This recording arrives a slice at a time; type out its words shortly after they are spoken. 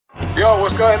Yo,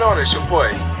 what's going on? It's your boy,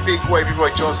 Big Wavy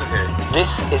Roy Johnson here.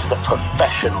 This is the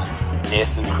professional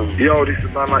Nathan Cruz. Yo, this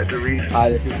is Man Like Derice. Hi,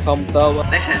 this is Tom Thurber.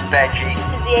 This is Benji. This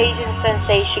is the Asian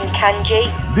sensation Kanji.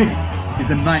 This is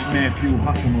the Nightmare Fuel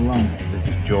Hassan Malone. This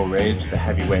is Joe Rage, the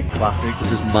heavyweight classic.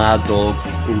 This is Mad Dog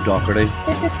O'Doherty.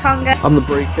 This is Tonga. I'm the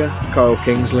Breaker, Kyle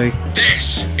Kingsley.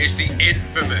 This is the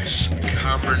infamous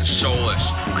Cameron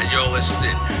Solis, and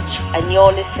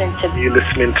you're listening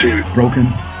to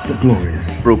Broken but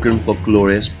Glorious. Broken but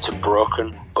Glorious. To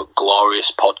Broken but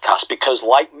Glorious podcast, because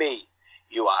like me,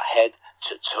 you are head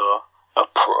to toe a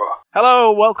pro.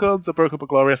 Hello, welcome to Broken but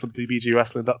Glorious on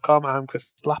bbgwrestling.com. I'm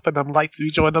Chris Lappin. I'm like to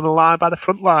be joined on the line by the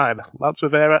FRONTLine. Lance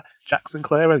Revera, Jack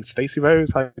Sinclair, and Stacey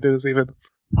Rose. How are you doing this evening?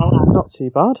 Oh, not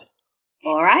too bad.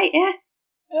 Alright, yeah.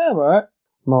 Yeah, I'm alright.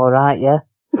 I'm alright, yeah.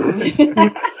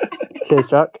 Cheers,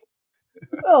 Jack.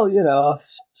 Well, you know,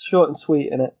 short and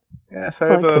sweet, innit? Yeah, so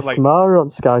like Chris Kamara on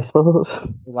Sky Sports.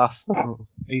 The last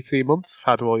 18 months,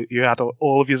 you had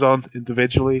all of yours on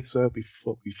individually, so it'd be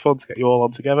fun to get you all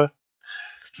on together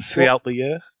to see out the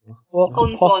year. What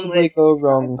could possibly go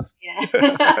wrong?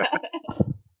 Yeah.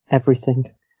 Everything.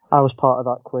 I was part of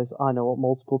that quiz. I know what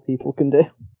multiple people can do.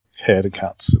 Herding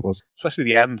cats, it was. Especially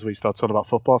the end where you start talking about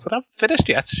football. I said, I haven't finished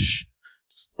yet. Shh.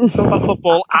 Just talk about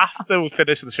football after we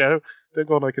finish the show. Don't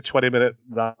go on like a 20-minute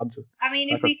rant. I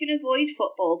mean, if we can avoid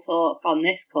football talk on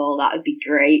this call, that would be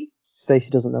great. Stacey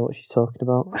doesn't know what she's talking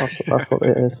about. That's what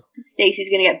it is. Stacey's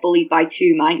going to get bullied by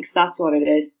two Mancs, that's what it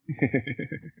is.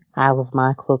 I love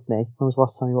my club, mate. When was the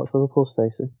last time you watched Liverpool,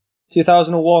 Stacey?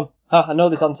 2001. I know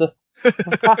this answer. No,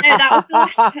 that was the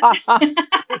last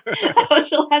that was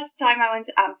the last time I went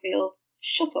to Anfield.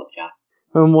 Shut up, Jack.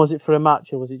 And was it for a match,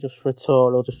 or was it just for a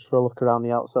tour, or just for a look around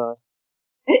the outside?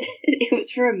 It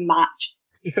was for a match.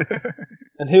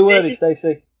 And who were they,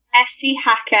 Stacey? FC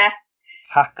Hacker.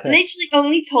 Literally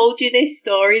only told you this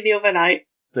story the other night.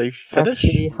 They Finnish?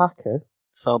 FC Hacker?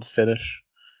 Sound Finnish.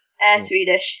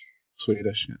 Swedish.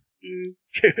 Swedish,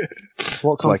 yeah.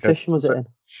 What competition was it in?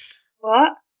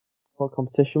 What? What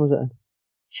competition was it in?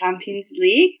 Champions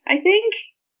League, I think.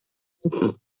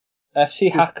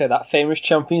 FC Hacker, that famous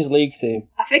Champions League team.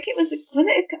 I think it was the Was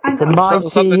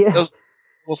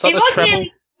that it was treble?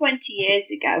 nearly 20 years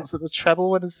ago. Was it the treble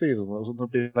winning season? Wasn't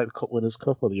it like the Cup Winners'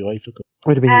 Cup or the UEFA Cup? It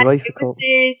would have been the UEFA Cup.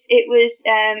 It was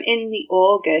in the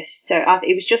August, so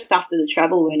it was just after the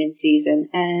treble winning season.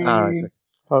 I see.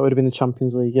 Oh, it would have been the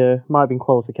Champions League, yeah. Might have been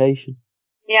qualification.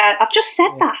 Yeah, I've just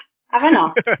said that. Have I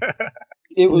not?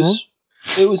 It was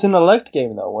in a leg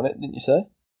game though, wasn't it? Didn't you say?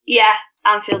 Yeah,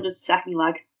 Anfield was the second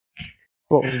leg.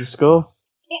 What was the score?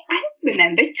 I don't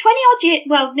remember. 20-odd years,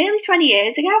 well, nearly 20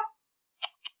 years ago.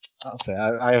 I'll say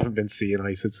I haven't been seeing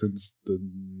United since the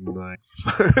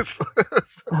 90s.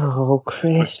 Oh,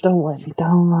 Chris, don't let me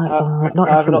down like that. Not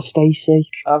in front of Stacey.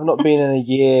 I've not been in a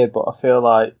year, but I feel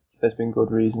like there's been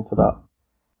good reason for that.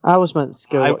 I was meant to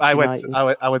go. I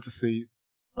went to see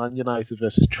Man United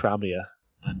versus Tranmere,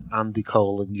 and Andy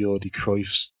Cole and Jordi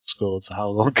Cruyff scored. So how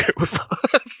long ago was that?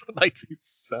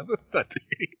 1997,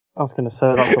 98. I was going to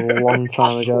say that's a long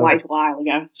time ago. Quite a while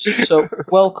ago. So,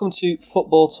 welcome to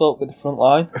Football Talk with the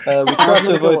FRONTLINE. We try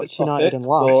to avoid the topic,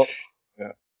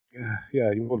 but...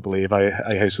 Yeah, you wouldn't believe I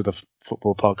hosted a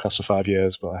football podcast for 5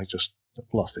 years, but I just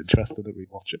lost interest in it. We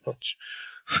watch it much.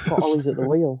 Got always at the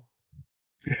wheel.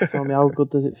 Tell me, how good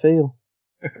does it feel?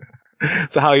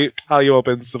 So how you all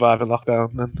been surviving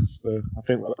lockdown then? So I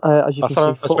think as you can see,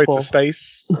 I spoke to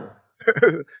Stace.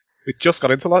 We just got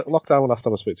into lockdown last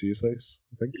time I spoke to you, Stace.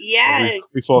 I think. Yeah.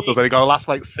 We thought it was only going to last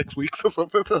like 6 weeks or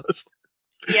something.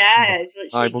 Yeah, it's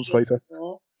literally 9 months later.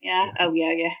 Yeah. Oh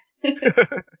yeah.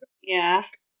 Yeah.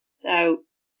 So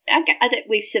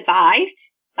we've survived.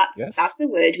 That's the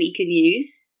word we can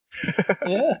use.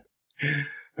 Yeah.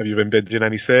 Have you been binging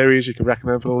any series you can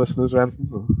recommend for the listeners or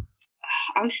anything?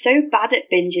 I'm so bad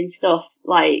at binging stuff.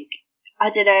 Like,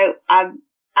 I don't know.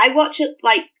 I watch it,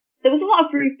 like, there was a lot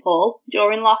of RuPaul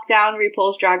during lockdown,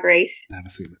 RuPaul's Drag Race. Never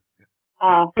seen it.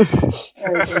 Oh,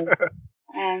 very good.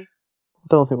 I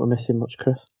don't think we're missing much,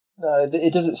 Chris. No,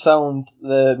 it doesn't sound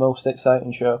the most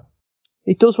exciting show.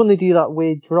 It does when they do that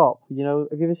weird drop. You know,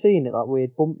 have you ever seen it? That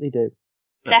weird bump they do.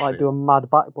 Like do a mad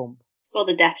back bump. It's called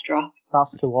the death drop.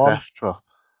 That's the one. Death drop.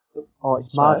 Oh,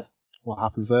 it's mad. What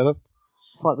happens there then?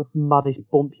 It's like the maddest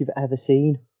bump you've ever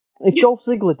seen. If Dolph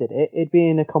Ziggler did it, it'd be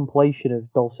in a compilation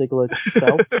of Dolph Ziggler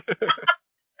himself.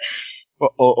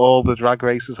 Well, all the drag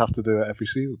races have to do it every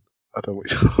season. I don't know.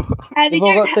 We've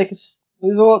all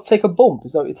got to take a bump.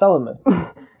 Is that what you're telling me?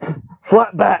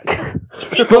 Flat back.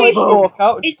 Triple H walk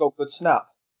out and just go good snap.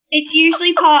 It's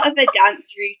usually part of a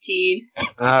dance routine.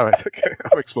 Alright, okay.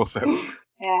 That makes more sense.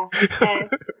 Yeah.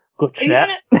 Good chat.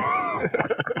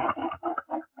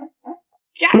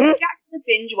 Jack's the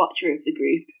binge watcher of the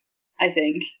group, I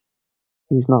think.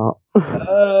 He's not.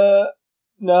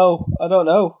 No, I don't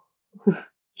know.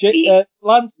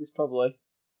 Lance is probably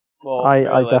more.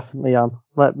 I definitely am.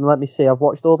 Let me see. I've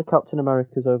watched all the Captain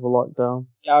Americas over lockdown.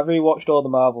 Yeah, I've rewatched all the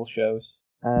Marvel shows.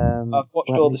 I've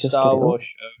watched all the Star Wars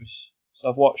shows. So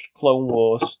I've watched Clone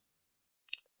Wars.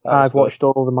 I've watched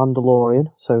all the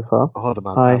Mandalorian so far. Oh, the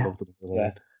Mandalorian. I love the Mandalorian.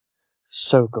 Yeah.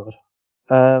 So good.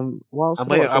 I'm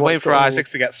waiting for Isaac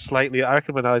to get slightly. I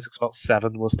reckon when Isaac's about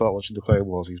 7, we'll start watching the Clone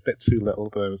Wars. He's a bit too little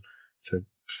to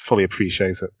fully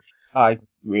appreciate it. I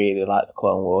really like the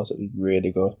Clone Wars. It was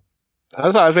really good.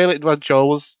 I really, when Joel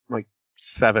was like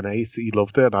 7, 8, he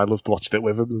loved it, and I loved watching it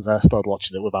with him. And then I started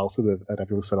watching it without him, and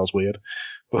everyone said I was weird.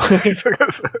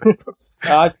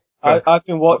 I've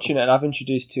been watching it, and I've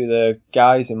introduced to the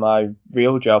guys in my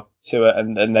real job to it,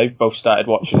 and they've both started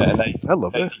watching it, and they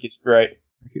think it's great.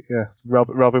 Yeah,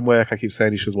 Robin Work, I keep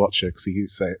saying he should watch it because he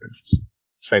keeps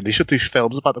saying they should do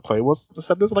films about the Clone Wars. I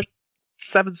said there's like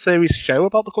 7-series show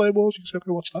about the Clone Wars. You should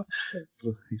go watch that.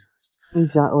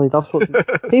 Exactly, that's what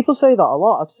people say that a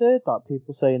lot. I've heard that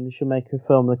people saying they should make a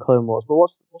film of the Clone Wars, but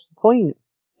what's the point?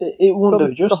 It won't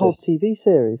do justice. The whole TV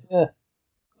series. Yeah,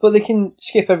 but they can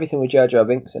skip everything with Jar Jar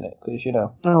Binks in it because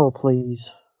Oh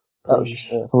please, for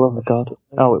the love of God!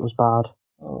 Oh, it was bad.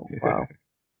 Oh wow.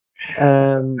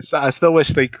 I still wish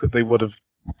they would have.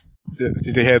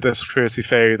 Did you hear this conspiracy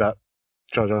theory that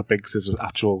Jar Jar Binks is an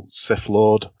actual Sith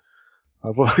Lord?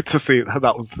 I'd like to see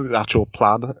that was the actual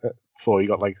plan before he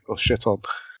got shit on.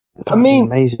 I mean,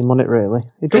 amazing, wasn't it? Really,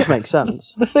 it does make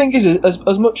sense. The thing is,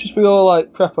 as much as we all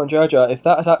crap on Jar Jar, if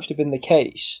that had actually been the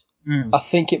case, I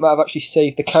think it might have actually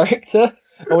saved the character,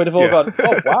 and we'd have all gone,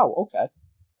 "Oh wow, okay."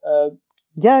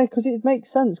 Yeah, because it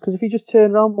makes sense. Because if he just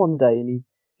turned around one day and he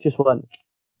just went,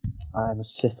 "I'm a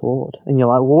Sith Lord," and you're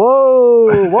like,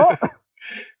 "Whoa, what?"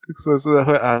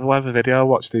 I have a video I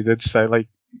watched. They did say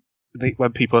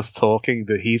when people are talking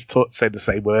that he's saying the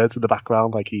same words in the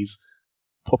background, like he's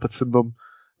puppeting them.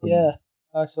 Yeah,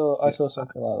 I saw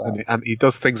something like that. And he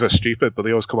does things that are stupid, but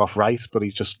they always come off right. But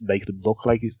he's just making them look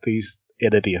like he's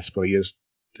an idiot, but he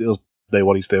doesn't know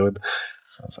what he's doing.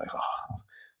 So it's like,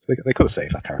 they could have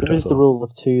saved that character. There is the rule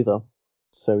of 2 though,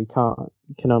 so you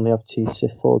can only have 2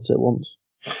 Sith Lords at once.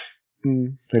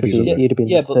 He'd have been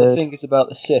the third. The thing is about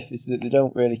the Sith is that they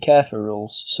don't really care for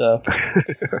rules, so.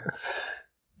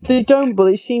 They don't,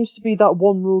 but it seems to be that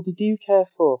one rule they do care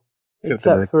for.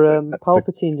 Except for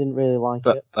Palpatine didn't really like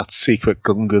it. That secret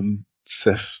Gungan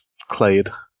Sith Clade.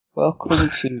 Welcome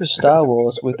to Star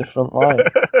Wars with the Frontline.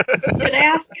 Should I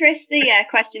ask Chris the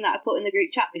question that I put in the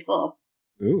group chat before?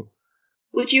 Ooh.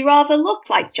 Would you rather look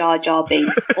like Jar Jar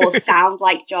Binks or sound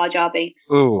like Jar Jar Binks?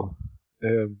 Ooh.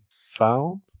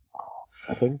 Sound?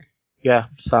 I think. Yeah,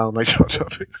 sound like Jar Jar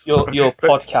Binks. Your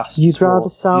podcast. You'd rather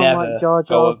sound like Jar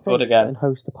Jar Binks and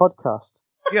host a podcast?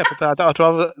 Yeah, but I'd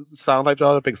rather sound like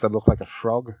Jar Jar Binks than look like a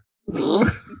frog.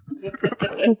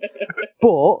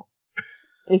 But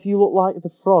if you look like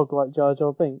the frog, like Jar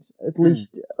Jar Binks, at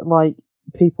least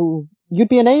people, you'd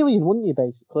be an alien, wouldn't you?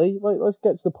 Basically, let's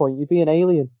get to the point. You'd be an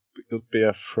alien. You'd be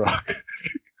a frog.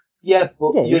 Yeah,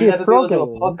 but you'd never be able to do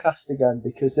a podcast again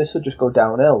because this would just go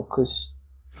downhill.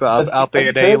 So I'll be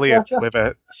an alien with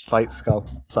a slight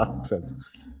Scouse accent.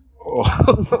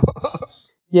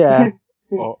 Yeah.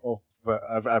 But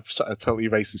I've a totally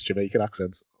racist Jamaican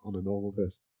accent on a normal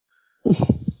person.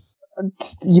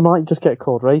 You might just get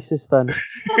called racist then.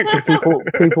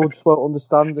 people just won't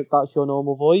understand that that's your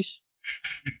normal voice.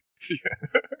 Yeah.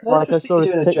 I saw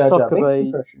a TikTok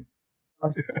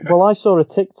I saw a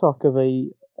TikTok of a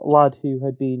lad who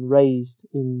had been raised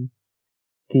in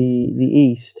the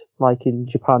East, like in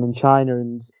Japan and China,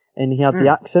 and he had the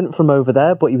accent from over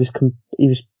there, but he was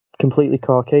completely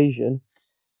Caucasian.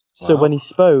 So when he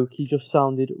spoke, he just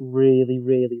sounded really,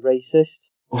 really racist.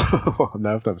 No,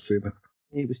 I've never seen that.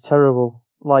 It was terrible.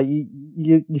 Like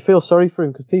you feel sorry for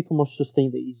him because people must just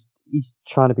think that he's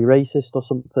trying to be racist or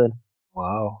something.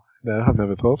 Wow, no, I've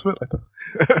never thought of it like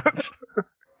that.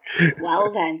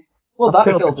 Well then. Well, that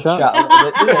killed the chat a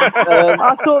little bit, didn't it?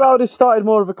 I thought that would have started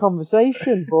more of a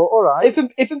conversation, but alright.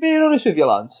 If I'm being honest with you,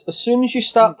 Lance, as soon as you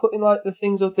start putting the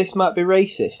things of this might be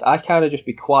racist, I kind of just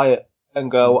be quiet and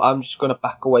go, I'm just going to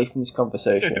back away from this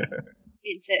conversation.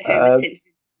 Insert Homer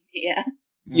Simpson here.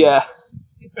 Yeah.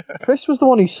 Chris was the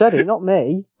one who said it, not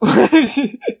me.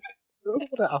 You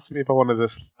would have asked me if I wanted a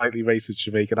slightly racist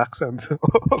Jamaican accent.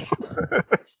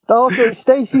 Also, it's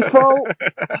Stacey's fault.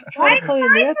 I'm trying to play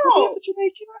in there. Probably have a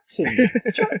Jamaican accent.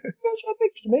 Jar Jar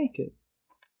Binks Jamaican.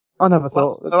 I never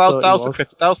thought. That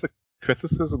was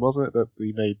criticism, wasn't it, that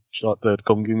he made the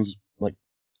Gungans like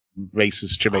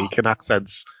racist Jamaican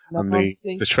accents, and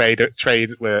the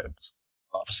trade were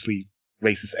obviously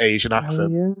racist Asian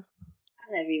accents. Yeah.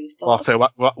 I never even thought.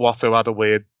 Watto had a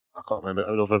weird, I can't remember,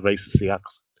 another racist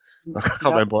accent. I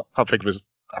can't think of his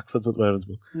accent at the moment.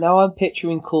 Now I'm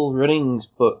picturing Cool Runnings,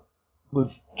 but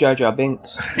with Jar Jar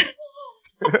Binks.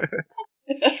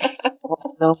 What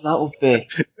film that would be?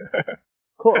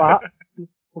 Cut that.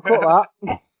 We'll cut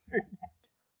that.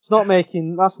 That's not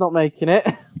making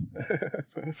it.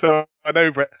 So I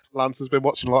know Lance has been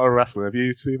watching a lot of wrestling. Have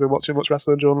you two been watching much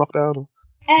wrestling during lockdown?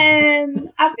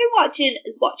 I've been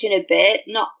watching a bit,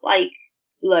 not like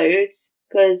loads,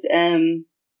 because I'm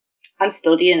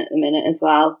studying at the minute as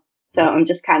well, so I'm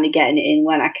just kind of getting it in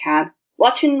when I can.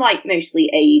 Watching like mostly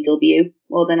AEW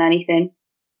more than anything.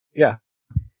 Yeah.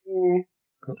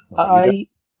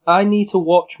 I need to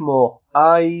watch more.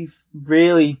 I've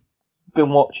really been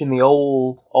watching the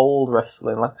old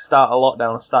wrestling. Like start of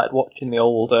lockdown, I started watching the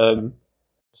old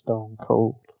Stone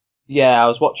Cold. Yeah, I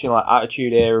was watching like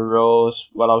Attitude Era Raws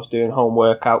while I was doing home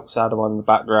workouts. I had them on in the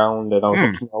background, and I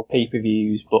was watching old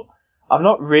pay-per-views. But I've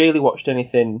not really watched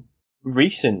anything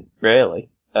recent, really.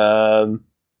 I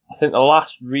think the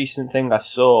last recent thing I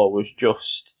saw was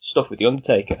just stuff with The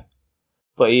Undertaker.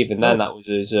 But even then, that was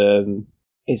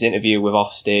his interview with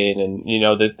Austin, and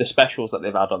the specials that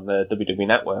they've had on the WWE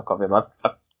Network of him.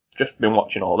 I've just been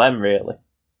watching all them, really.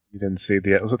 You didn't see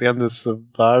was it the end of the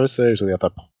Survivor Series where they had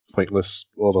that pointless,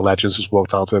 all the legends just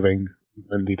walked out of the ring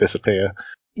and they disappear?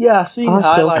 Yeah, I seen highlights.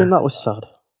 I still think that was sad.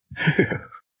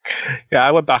 Yeah,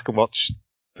 I went back and watched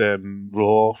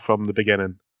Raw from the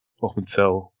beginning up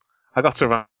until I got to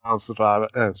around Survivor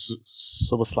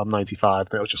SummerSlam 95,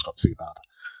 and it just got too bad.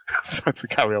 So I had to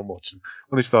carry on watching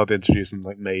when they started introducing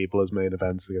like Mabel as main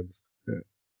events against.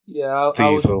 Yeah,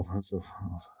 Diesel.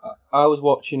 I was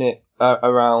watching it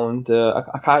around.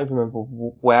 I can't even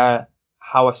remember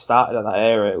how I started at that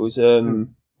era. It was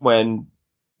when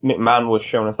McMahon was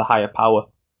shown as the higher power.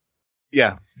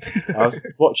 Yeah. I was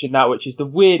watching that, which is the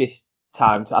weirdest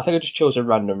time. I think I just chose a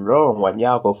random Raw and went,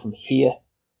 yeah, I'll go from here.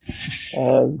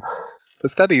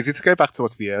 It's dead easy to go back to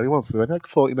watch the early ones. They're like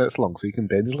 40 minutes long, so you can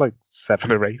binge like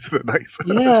 7 or 8 at night.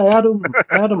 Yeah, I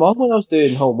had them on when I was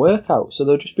doing home workouts, so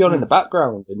they'll just be on in the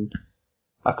background, and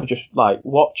I could just like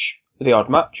watch the odd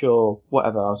match or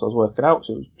whatever else I was working out.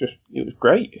 So it was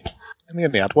great. And they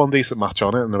only had one decent match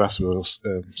on it, and the rest were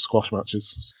squash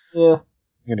matches. Yeah.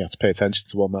 You only had to pay attention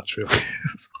to one match, really.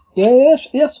 Yeah,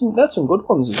 they had some good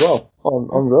ones as well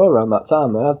on Raw around that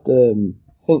time. I had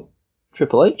I think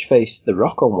Triple H faced The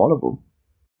Rock on one of them.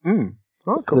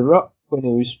 Oh, cool. The Rock when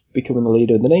he was becoming the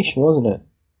leader of the nation, wasn't it?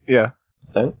 Yeah.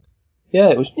 I think. Yeah,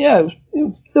 it was.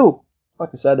 They were, like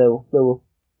I said, they were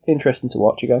interesting to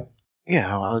watch again.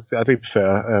 Yeah, I do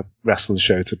prefer a wrestling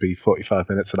show to be 45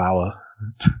 minutes an hour.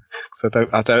 So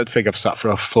I don't think I've sat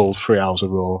for a full 3 hours of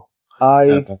Raw.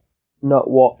 I've not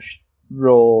watched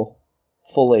Raw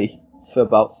fully for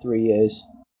about 3 years.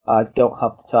 I don't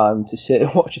have the time to sit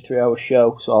and watch a 3-hour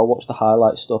show, so I'll watch the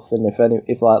highlight stuff. And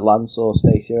if like Lance or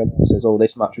Stacey or anyone says, "Oh,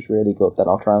 this match was really good," then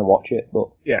I'll try and watch it. But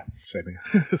yeah, same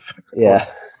here. Yeah,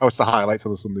 I watch the highlights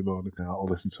on a Sunday morning. I'll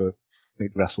listen to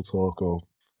Wrestle Talk or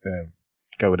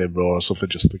Going in Raw or something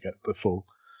just to get the full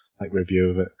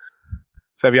review of it.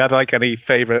 So have you had any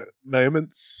favourite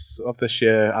moments of this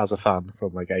year as a fan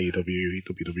from AEW,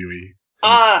 WWE?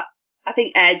 I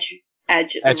think Edge at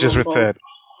the Edge's Rumble. return.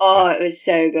 Oh, it was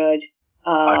so good.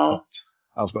 I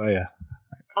was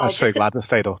so glad I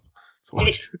stayed up to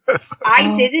watch it.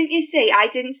 I didn't, you see. I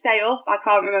didn't stay up. I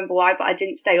can't remember why, but I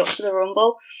didn't stay up for the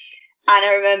Rumble. And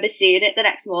I remember seeing it the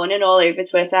next morning all over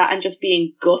Twitter and just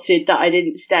being gutted that I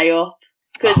didn't stay up.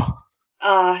 Because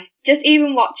just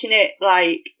even watching it,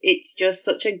 it's just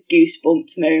such a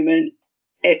goosebumps moment.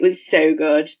 It was so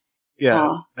good.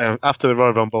 Yeah. After the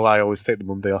Royal Rumble, I always take the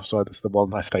Monday off, so that's the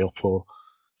one I stay up for.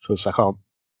 So I can't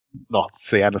not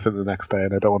see anything the next day,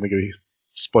 and I don't want to give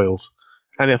spoils.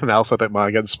 Anything else, I don't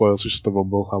mind getting spoils. Just the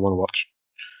Rumble, I want to watch.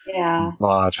 Yeah.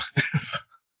 Live.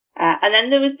 And then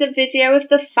there was the video of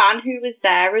the fan who was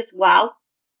there as well.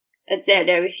 I don't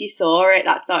know if you saw it.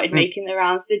 That started making the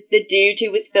rounds. The dude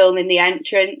who was filming the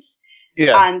entrance.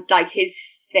 Yeah. And my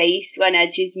face when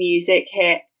Edge's music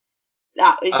hit.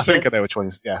 That was I think I know which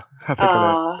one. Yeah. I think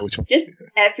I know which one. Just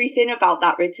everything about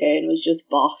that return was just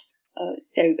boss. Oh, it's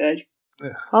so good.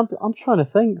 Yeah. I'm trying to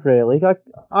think really.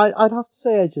 I'd have to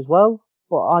say Edge as well,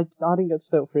 but I didn't get to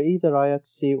stay up for it either. I had to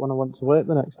see it when I went to work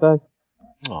the next day.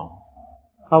 Oh.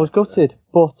 I was gutted,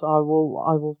 but I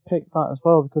will pick that as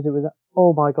well because it was,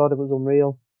 oh my god, it was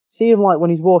unreal. See him like when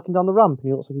he's walking down the ramp and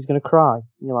he looks like he's going to cry. And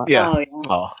you're like, Yeah.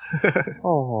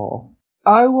 oh.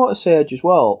 I want to say Edge as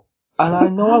well, and I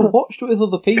know I watched it with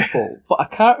other people, but I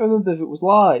can't remember if it was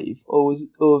live or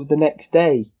the next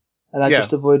day, and I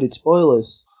just avoided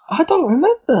spoilers. I don't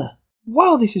remember.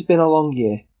 Wow, this has been a long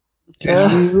year. Do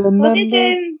you remember? What did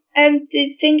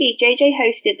thingy JJ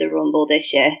hosted the Rumble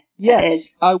this year?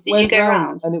 Yes, I Did went you go round,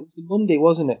 round? and it was the Monday,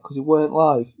 wasn't it? Because it weren't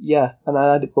live. Yeah, and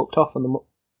I had it booked off on the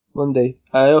Monday.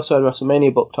 I also had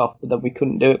WrestleMania booked off, but then we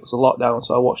couldn't do it because of lockdown,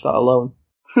 so I watched that alone.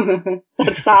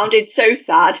 That sounded so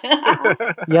sad.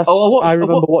 Yes, I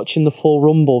remember watching the full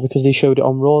Rumble because they showed it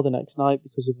on Raw the next night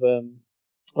because of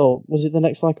was it the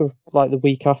next like the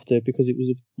week after because it was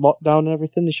a lockdown and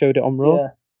everything? They showed it on Raw. Yeah.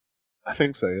 I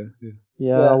think so.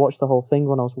 Yeah, I watched the whole thing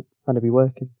when I was going to be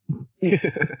working. I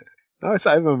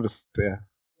remember. Yeah.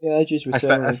 Yeah, Edge's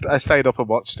returning. I stayed up and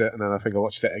watched it, and then I think I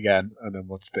watched it again, and then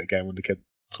watched it again when the kids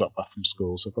got back from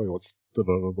school. So I probably watched the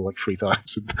Rumble like 3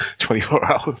 times in 24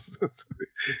 hours.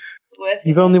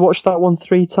 You've only watched that one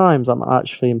 3 times. I'm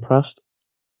actually impressed.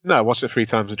 No, I watched it 3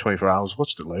 times in 24 hours.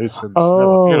 Watched it loads. And, right,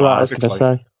 I was Isaac's going to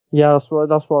say. Yeah, that's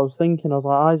what I was thinking. I was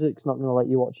like, Isaac's not going to let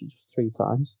you watch it just 3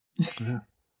 times. Yeah.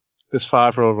 There's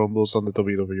 5 Royal Rumbles on the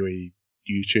WWE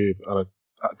YouTube, and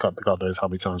God knows how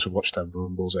many times we've watched them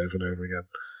Rumbles over and over again.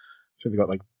 I think we got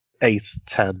like 8,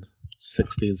 10,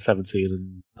 16, 17,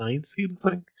 and 19, I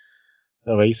think.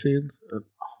 Or 18. And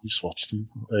we just watched them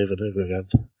over and over again.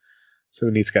 So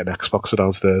we need to get an Xbox for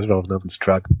downstairs rather than having to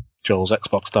drag Joel's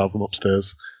Xbox down from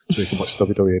upstairs so we can watch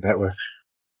WWE Network.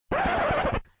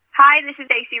 Hi, this is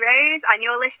Stacey Rose, and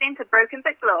you're listening to Broken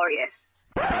But Glorious.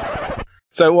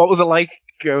 So what was it like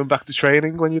going back to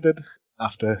training when you did?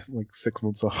 After like 6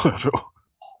 months off?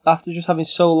 After just having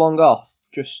so long off,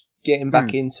 just getting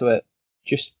back into it,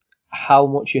 just how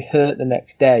much you hurt the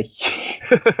next day.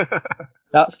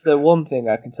 That's the one thing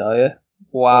I can tell you.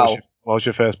 Wow. What was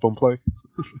your first bump like?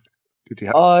 Did you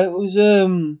have? It was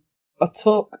I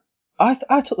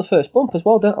took the first bump as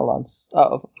well, didn't I, Lance?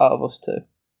 Out of us two.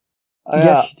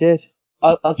 Yes, you did.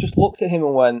 I just looked at him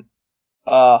and went,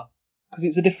 because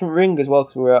it's a different ring as well,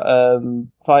 because we were at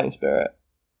Fighting Spirit.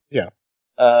 Yeah.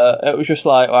 It was just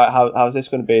like, right, how's this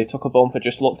going to be? I took a bump, I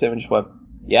just looked at him and just went,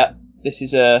 yeah, this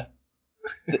is this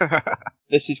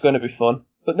is going to be fun.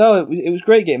 But no, it was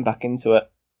great getting back into it.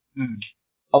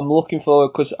 I'm looking forward,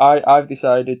 because I've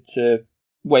decided to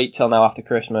wait till now after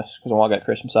Christmas, because I want to get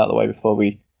Christmas out of the way before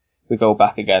we go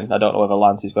back again. I don't know whether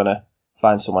Lance is going to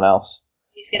find someone else.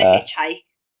 He's going to hitchhike.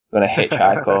 Going to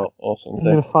hitchhike or something.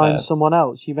 I'm going to find someone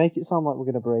else. You make it sound like we're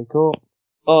going to break up.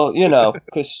 Oh,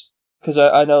 because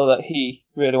I know that he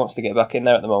really wants to get back in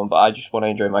there at the moment, but I just want to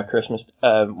enjoy my Christmas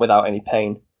without any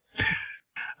pain.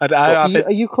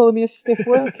 Are you calling me a stiff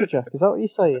worker, Jack? Is that what you're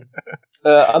saying?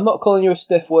 I'm not calling you a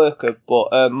stiff worker,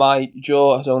 but my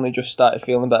jaw has only just started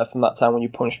feeling better from that time when you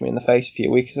punched me in the face a few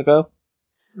weeks ago.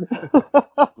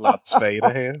 Lad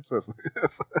Spader here.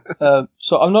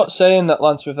 So I'm not saying that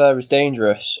Lance Revera is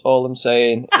dangerous. All I'm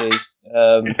saying is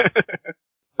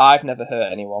I've never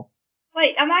hurt anyone.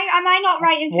 Wait, am I not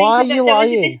right in thinking Why are that you there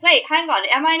lying? was wait, hang on.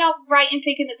 Am I not right in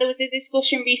thinking that there was a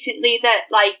discussion recently that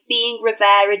like being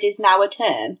Revera is now a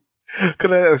term?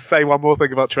 Can I say one more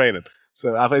thing about training?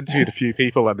 So I've interviewed a few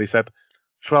people and they said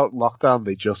throughout lockdown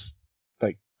they just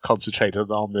like concentrated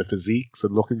on their physiques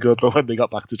and looking good, but when they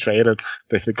got back to training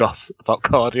they forgot about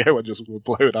cardio and just were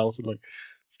blown out in like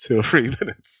 2 or 3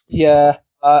 minutes. Yeah,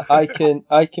 I can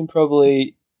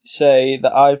probably say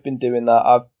that I've been doing that.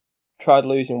 I've tried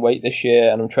losing weight this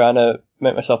year and I'm trying to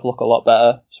make myself look a lot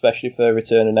better, especially for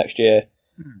returning next year.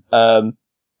 And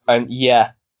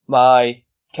yeah, my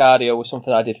cardio was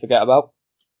something I did forget about.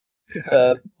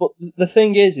 But the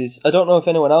thing is I don't know if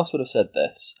anyone else would have said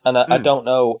this, and I don't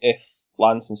know if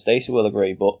Lance and Stacey will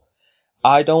agree, but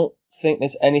I don't think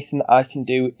there's anything that I can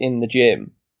do in the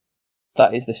gym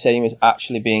that is the same as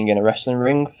actually being in a wrestling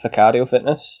ring for cardio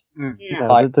fitness. No,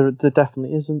 like, there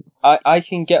definitely isn't. I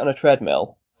can get on a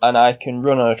treadmill and I can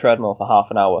run on a treadmill for half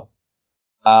an hour,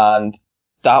 and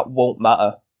that won't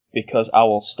matter because I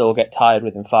will still get tired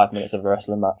within 5 minutes of a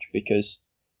wrestling match because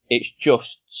it's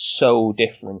just so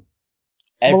different.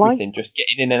 Everything, just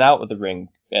getting in and out of the ring,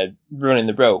 running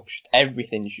the ropes,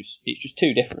 everything's just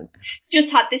too different. Just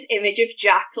had this image of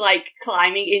Jack like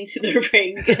climbing into the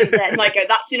ring and then like,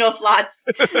 that's enough, lads.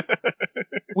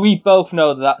 We both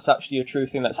know that that's actually a true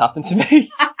thing that's happened to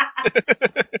me.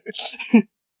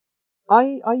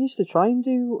 I used to try and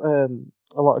do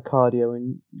a lot of cardio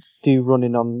and do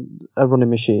running on a running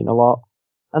machine a lot,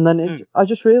 and then I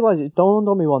just realised it dawned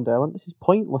on me one day. I went, "This is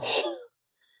pointless,"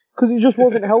 because it just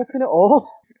wasn't helping at all.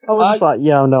 I was just like,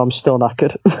 "Yeah, no, I'm still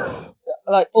knackered."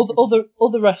 like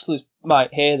other wrestlers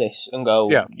might hear this and go,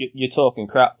 Yeah. You're talking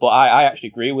crap, but I actually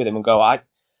agree with him and go,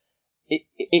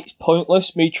 it's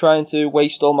pointless me trying to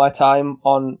waste all my time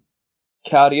on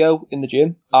cardio in the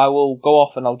gym. I will go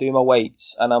off and I'll do my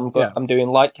weights, and I'm doing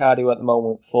light cardio at the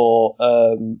moment for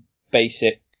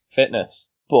basic fitness.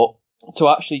 But to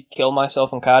actually kill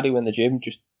myself on cardio in the gym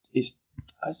it's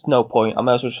no point. I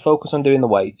might as well just focus on doing the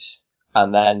weights,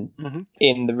 and then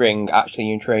in the ring,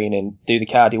 actually in training, do the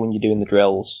cardio when you're doing the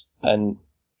drills, and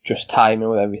just timing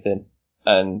with everything,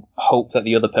 and hope that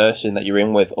the other person that you're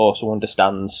in with also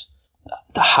understands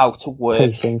how to work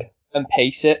Pacing. and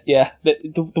pace it. Yeah,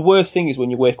 the worst thing is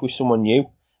when you work with someone new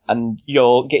and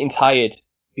you're getting tired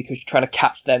because you're trying to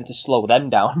catch them to slow them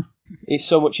down. It's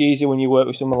so much easier when you work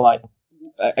with someone like,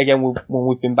 again, when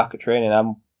we've been back at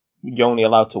training, you're only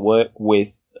allowed to work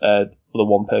with the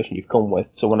one person you've come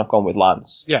with. So when I've gone with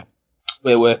Lance,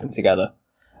 we're working together.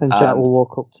 And Jack will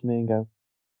walk up to me and go,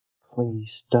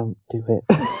 "Please don't do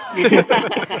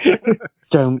it.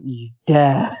 Don't you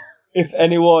dare." If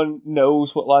anyone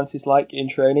knows what Lance is like in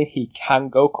training, he can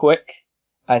go quick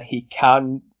and he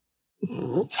can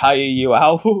tire you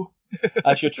out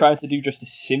as you're trying to do just a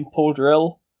simple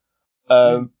drill.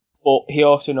 But he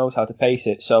also knows how to pace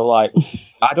it. So, like,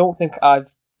 I don't think I've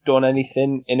done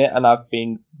anything in it, and I've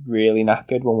been really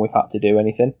knackered when we've had to do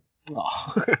anything.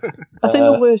 I think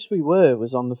the worst we were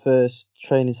was on the first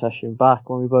training session back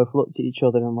when we both looked at each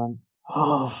other and went,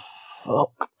 "Oh,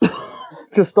 fuck."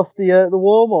 Just off the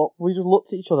warm-up, we just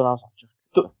looked at each other and I was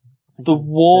like... The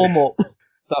warm-up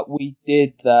that we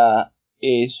did there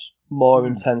is more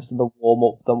intense than the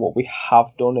warm-up than what we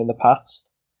have done in the past.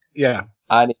 Yeah.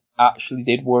 And it actually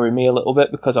did worry me a little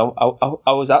bit because I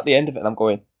was at the end of it and I'm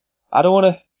going, I don't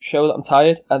want to show that I'm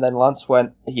tired. And then Lance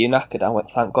went, "Are you knackered?" I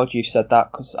went, "Thank God you said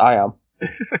that because I am." And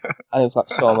he was like,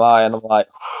 "So am I." And I'm like,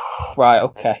 right,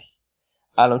 okay.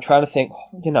 And I'm trying to think,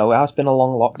 it has been a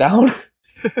long lockdown.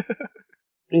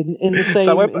 In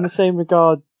the same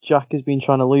regard, Jack has been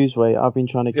trying to lose weight. I've been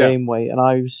trying to gain weight, and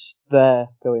I was there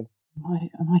going,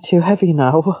 "Am I too heavy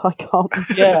now? I can't."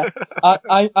 Yeah,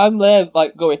 I'm there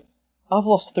like going, "I've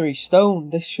lost 3 stone.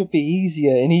 This should be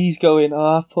easier." And he's going,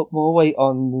 "Oh, I've put more weight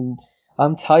on, and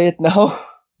I'm tired now."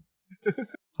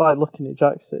 It's like looking at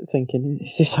Jack thinking,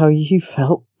 "Is this how you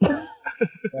felt?"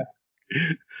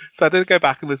 So I did go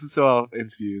back and listen to our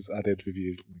interviews I did with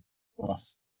you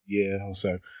last year or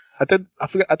so. I don't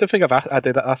think I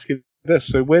did ask you this.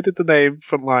 So where did the name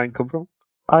Frontline come from?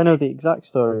 I know the exact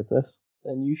story of this.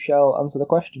 Then you shall answer the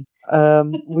question.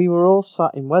 We were all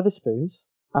sat in Wetherspoons,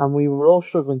 and we were all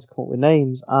struggling to come up with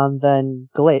names, and then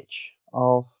Glitch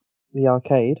of the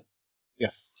arcade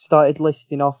started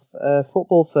listing off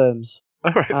football firms.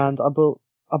 All right. And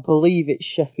I believe it's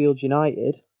Sheffield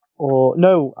United, or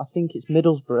no, I think it's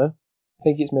Middlesbrough. I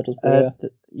think it's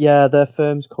Middlesbrough, their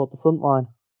firm's called the Frontline.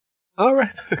 All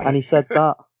right. And he said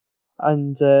that,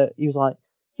 and he was like,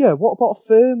 "Yeah, what about a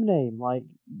firm name? Like,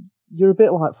 you're a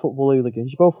bit like football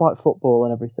hooligans. You both like football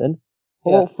and everything.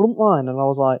 What about Frontline?" And I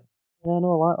was like, "Yeah,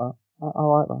 no, I like that. I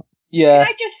like that." Yeah.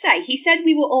 Can I just say, he said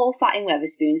we were all sat in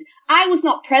Wetherspoons. I was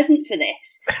not present for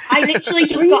this. I literally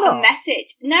just got a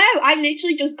message. No, I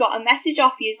literally just got a message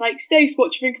off you. It's like, "Stacey,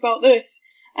 what do you think about this?"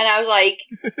 And I was like,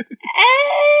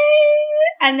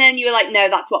 and then you were like, "No,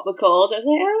 that's what we're called." I was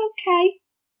like, "Oh, okay."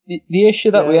 The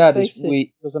issue that we had Stacey is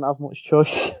we doesn't have much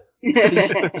choice.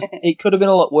 it could have been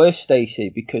a lot worse,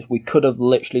 Stacey, because we could have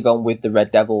literally gone with the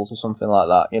Red Devils or something like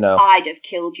that, I'd have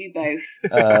killed you both.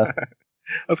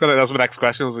 That's my next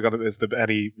question. Is there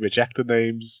any rejected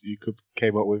names you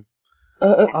came up with?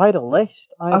 I had a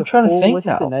list. I'm trying to think list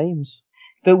of names.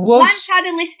 There was. Lance had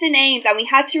a list of names, and we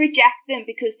had to reject them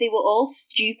because they were all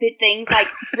stupid things like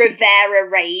Revera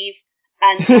Rave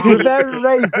and Revera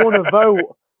Rave won a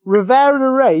vote.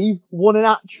 Revera Rave won an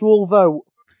actual vote.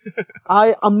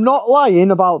 I'm not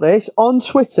lying about this. On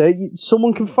Twitter,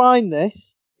 someone can find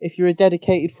this if you're a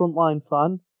dedicated Frontline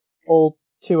fan, all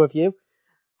 2 of you.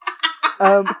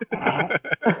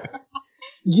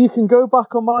 You can go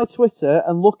back on my Twitter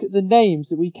and look at the names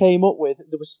that we came up with.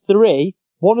 There was 3.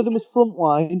 One of them was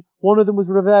Frontline, one of them was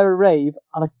Revera Rave,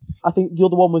 and I think the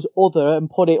other one was Other and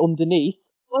put it underneath.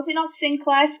 Was it not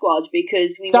Sinclair Squad?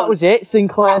 Because That was it,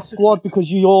 Sinclair Squad,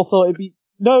 because you all thought it'd be...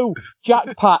 No,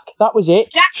 Jack Pack, that was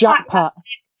it. Jack Pack.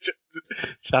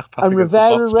 Jack Pack. And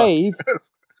Revera Rave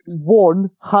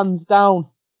won, hands down.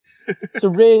 So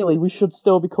really, we should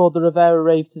still be called the Revera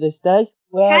Rave to this day.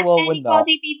 Can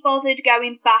anybody be bothered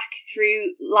going back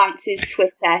through Lance's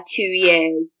Twitter 2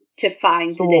 years to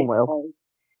find Someone this? will.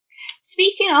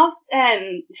 Speaking of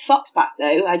Foxpack,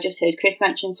 though, I just heard Chris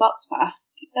mention Foxpack.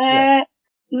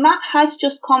 Matt has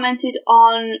just commented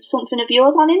on something of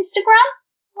yours on Instagram,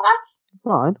 lads.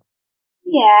 Fine.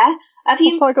 Yeah.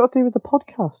 What's that got to do with the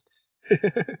podcast? You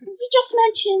just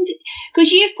mentioned,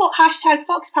 because you've put hashtag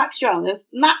FoxPackStrong,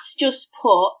 Matt's just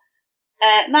put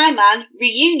my man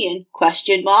reunion ?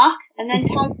 And then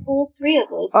tagged all three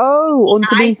of us. Oh,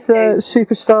 underneath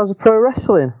Superstars of Pro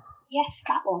Wrestling. Yes,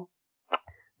 that one.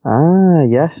 Ah,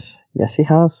 yes he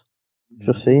has.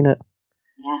 Just seen it.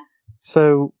 Yeah.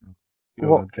 So,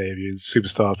 Your debut in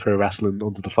Superstar Pro Wrestling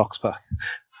under the Fox Pack.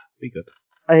 Be good.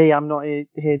 Hey, I'm not here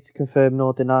to confirm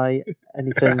nor deny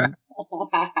anything.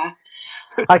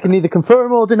 I can neither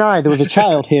confirm or deny there was a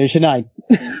child here tonight.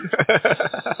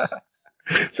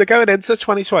 So going into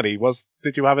 2020,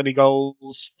 did you have any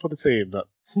goals for the team?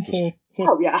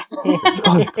 Oh yeah.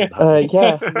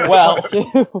 Yeah. Well,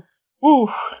 woo,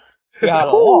 we had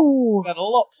a lot. We had a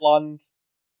lot planned.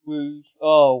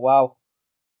 Oh wow,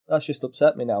 that's just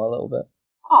upset me now a little bit.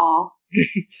 Aww.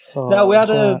 No, we had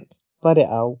Jack, let it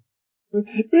out.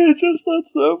 We just had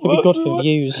so much. It'd be good for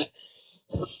views.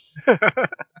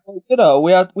 You know,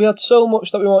 we had so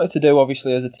much that we wanted to do.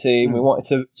 Obviously, as a team, we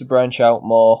wanted to branch out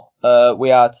more. We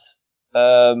had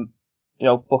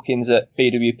bookings at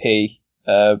BWP,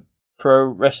 Pro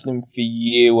Wrestling for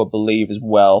You, I believe, as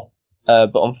well.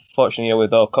 But unfortunately,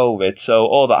 with all COVID, so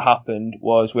all that happened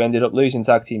was we ended up losing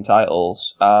tag team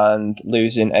titles and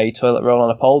losing a toilet roll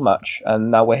on a pole match,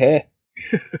 and now we're here.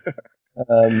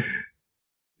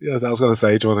 Yeah, I was going to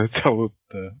say, do you want to tell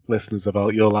the listeners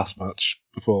about your last match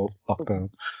before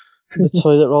lockdown? The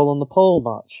toilet roll on the pole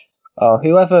match. Oh,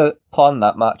 whoever planned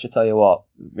that match, I tell you what,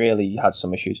 really had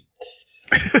some issues.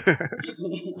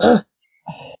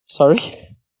 Sorry?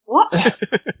 What?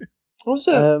 It was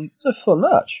a fun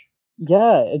match.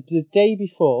 Yeah, the day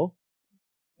before.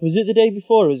 Was it the day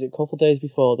before or was it a couple of days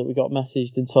before that we got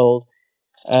messaged and told,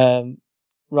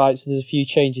 right, so there's a few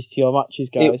changes to your matches,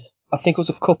 guys? I think it was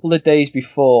a couple of days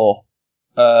before,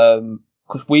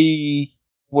 because we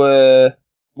were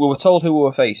told who we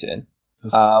were facing.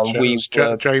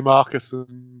 Jerry Marcus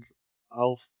and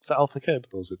Alpha Kid,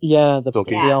 or was it? Yeah, the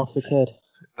Alpha Kid.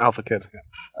 Alpha Kid.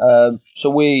 Yeah. So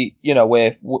we're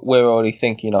already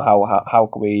thinking, how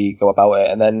can we go about it?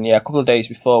 And then a couple of days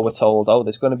before, we're told,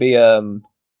 there's going to be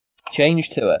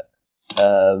change to it.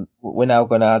 We're now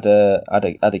going to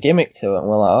add a gimmick to it, and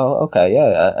we're like, okay,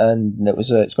 yeah. And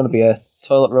it's going to be a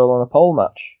toilet roll on a pole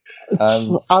match.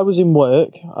 And I was in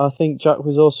work. I think Jack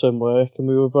was also in work, and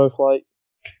we were both like,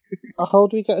 how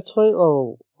do we get a toilet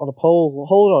roll on a pole?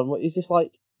 Hold on, what is this,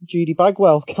 like Judy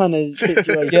Bagwell kind of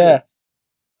situation? Yeah.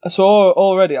 So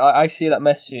already I see that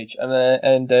message,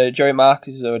 and Jerry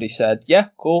Marcus has already said, yeah,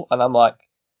 cool, and I'm like,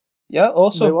 yeah,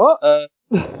 awesome. Wait, what?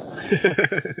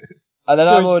 And then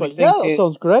I'm already thinking, yeah, that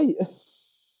sounds great.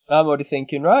 I'm already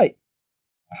thinking, right,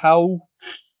 how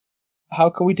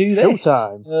can we do this?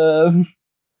 Showtime.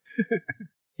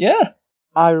 Yeah.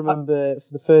 I remember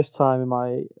for the first time in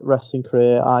my wrestling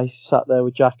career, I sat there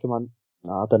with Jack and went,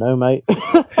 I don't know, mate.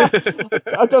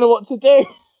 I don't know what to do.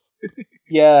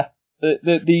 Yeah.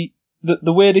 The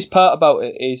weirdest part about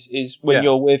it is when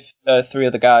you're with three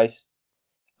other guys,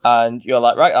 and you're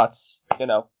like, right, lads,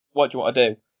 what do you want to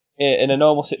do? In a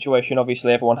normal situation,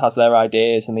 obviously everyone has their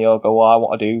ideas and they all go, well, I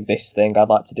want to do this thing, I'd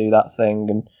like to do that thing,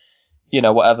 and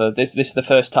whatever. This is the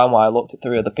first time where I looked at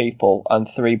three other people and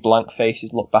three blank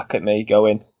faces looked back at me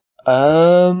going,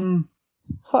 I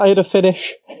had a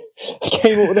finish. I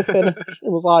came up with a finish. It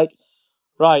was like,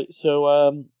 right,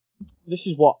 so this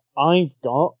is what I've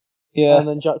got. Yeah. And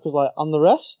then Jack was like, and the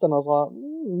rest? And I was like,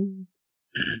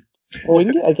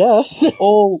 wing it, I guess.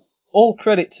 All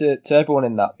credit to everyone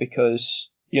in that, because,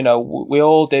 we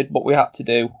all did what we had to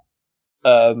do.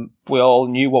 We all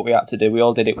knew what we had to do. We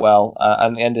all did it well.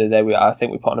 And at the end of the day, I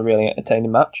think we put on a really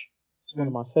entertaining match. It's one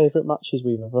of my favourite matches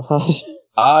we've ever had.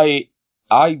 I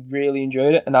really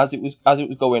enjoyed it, and as it was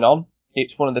going on,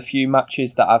 it's one of the few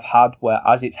matches that I've had where,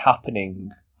 as it's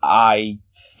happening, I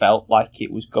felt like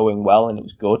it was going well and it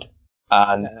was good.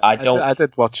 And I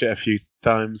did watch it a few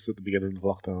times at the beginning of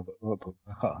lockdown, but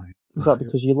I can't. Is that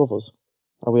because you love us?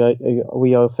 Are we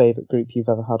your favourite group you've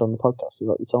ever had on the podcast? Is that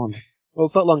what you're telling me? Well,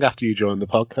 it's not long after you joined the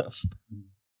podcast.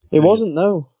 It wasn't,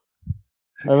 no.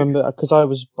 I remember because I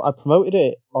promoted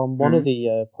it on one of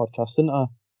the podcasts, didn't I?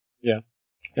 Yeah,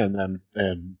 and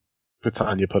then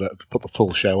Britannia put the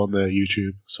full show on their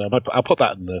YouTube, so I'll put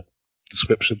that in the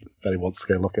description if anyone wants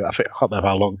to go look at it. I can't remember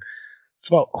how long. It's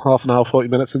about half an hour, 40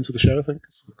 minutes into the show, I think.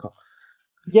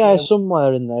 Yeah,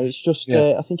 somewhere in there. It's just,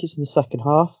 I think it's in the second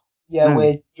half. Yeah,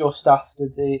 we're just after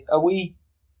are we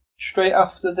straight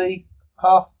after the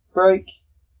half break?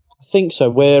 I think so.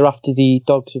 We're after the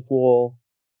Dogs of War.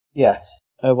 Yes.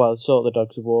 Well, sort of the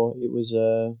Dogs of War. It was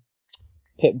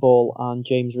Pitbull and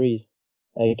James Reed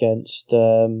against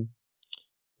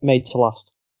Made to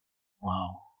Last.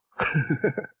 Wow.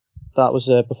 That was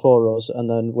before us, and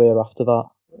then we're after that.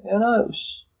 Yeah, no,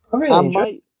 I really enjoyed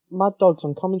it. Mad Dog's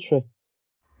on commentary.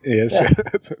 Yes, Yeah.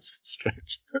 it's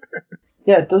strange.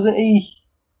 Yeah, doesn't he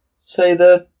say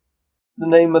the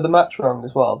name of the match wrong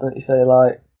as well? Doesn't he say,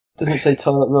 like, doesn't say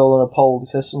toilet roll on a pole, he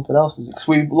says something else? Because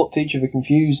we looked at each other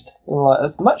confused, and we're like,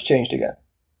 has the match changed again?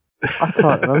 I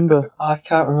can't remember. I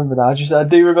can't remember now. I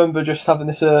do remember just having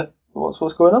this,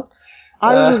 what's going on?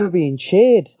 I remember being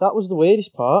cheered. That was the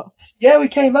weirdest part. Yeah, we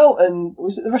came out, and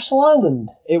was it the Wrestle Island?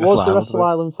 It was the Wrestle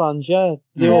Island fans, yeah.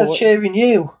 Yeah, cheering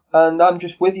you, and I'm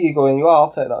just with you going, I'll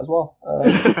take that as well.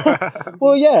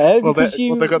 Well, yeah, Well, because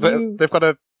they've got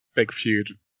a big feud.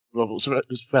 Well, it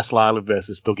was Wrestle Island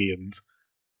versus Dougie and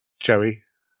Joey.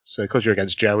 So because you're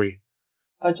against Joey.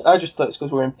 I just thought it's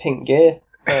because we're in pink gear.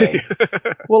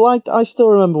 Well, I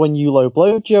still remember when you low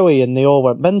blowed Joey and they all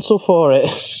went mental for it.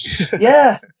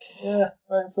 Yeah, right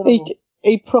in front of him.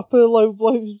 He proper low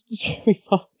blows Joey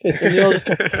Marcus and they all just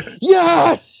go,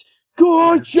 yes!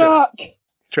 Good, Jack!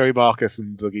 Joey Marcus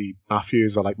and Dougie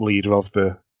Matthews are like leader of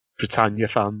the Britannia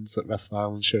fans at Wrestle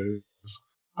Island shows.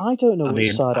 I don't know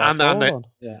which side I fall on.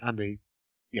 Yeah, and they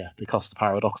cost the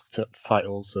Paradox the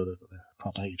title, so they're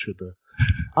proper hatred there.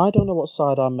 I don't know what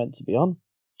side I'm meant to be on.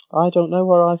 I don't know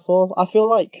where I fall. I feel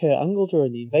like Kurt Angle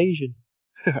during the invasion.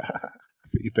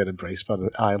 You've been embraced by the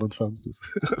Ireland fans.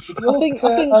 I think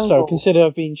so, considering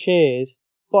I've been cheered.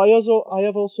 But I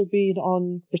have also been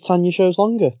on Britannia shows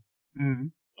longer. Mm-hmm.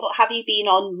 But have you been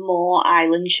on more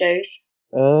island shows?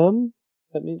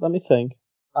 Let me think.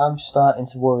 I'm starting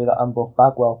to worry that I'm both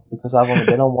Bagwell because I've only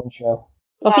been on one show.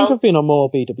 I think I've been on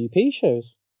more BWP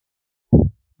shows.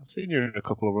 I've seen you in a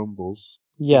couple of Rumbles.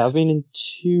 Yeah, I've been in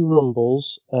 2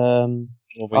 Rumbles.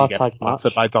 Our tag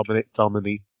match. By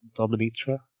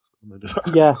Dominitra.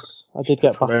 Yes, I did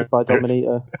get battered by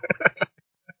Dominator.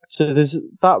 So there's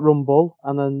that Rumble,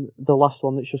 and then the last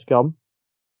one that's just gone.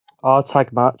 Our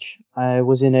tag match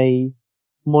was in a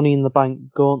Money in the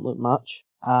Bank gauntlet match,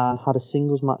 and had a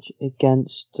singles match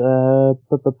against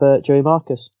Joey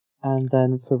Marcus. And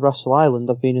then for Wrestle Island,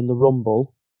 I've been in the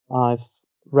Rumble. I've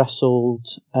wrestled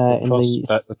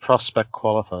the Prospect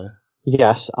qualifier.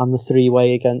 Yes, and the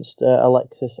 3-way against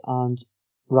Alexis and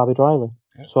Rabid Riley.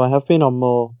 Yeah. So I have been on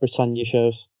more Britannia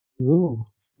shows. Ooh.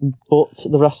 But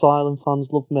the Wrestle Island fans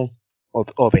love me. Or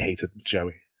they hated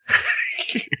Joey.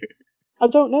 I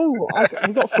don't know.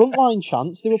 We got Frontline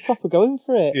chants. They were proper going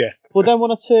for it. Yeah. But then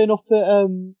when I turn up at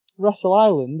Wrestle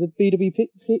Island, the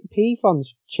BWP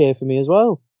fans cheer for me as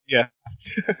well. Yeah.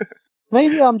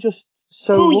 Maybe I'm just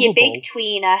so lovable. You big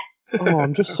tweener. Oh,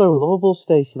 I'm just so lovable,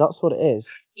 Stacey. That's what it is.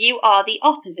 You are the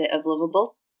opposite of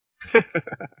lovable.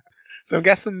 So I'm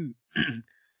guessing,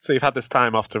 so you've had this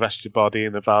time off to rest your body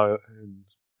and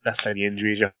rest any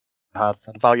injuries you had,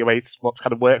 and evaluate what's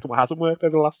kind of worked and what hasn't worked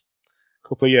over the last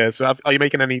couple of years. So are you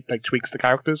making any like tweaks to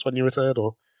characters when you return,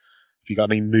 or have you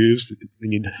got any moves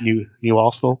in your new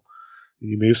arsenal, in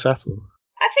your moveset? Or?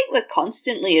 I think we're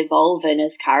constantly evolving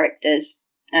as characters.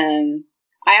 I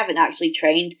haven't actually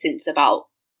trained since about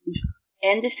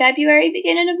end of February,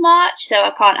 beginning of March, so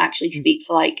I can't actually speak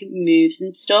for like moves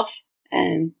and stuff.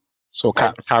 So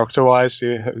character-wise, are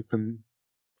you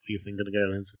thinking to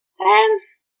go into?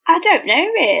 I don't know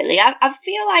really. I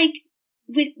feel like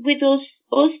with us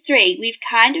three, we've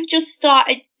kind of just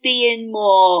started being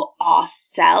more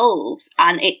ourselves,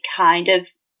 and it kind of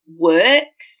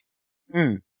works.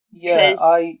 Yeah,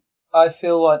 I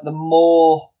feel like the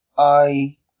more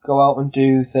I go out and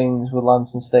do things with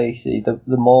Lance and Stacey, the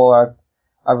more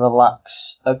I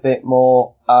relax a bit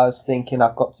more as thinking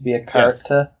I've got to be a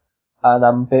character. Yes. And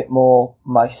I'm a bit more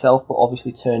myself, but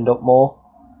obviously turned up more.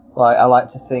 Like, I like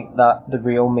to think that the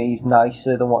real me is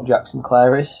nicer than what Jack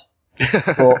Sinclair is.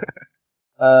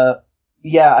 But,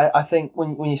 yeah, I think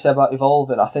when you say about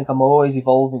evolving, I think I'm always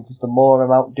evolving because the more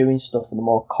I'm out doing stuff and the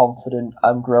more confident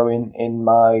I'm growing in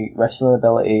my wrestling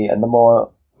ability and the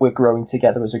more we're growing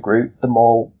together as a group, the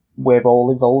more we're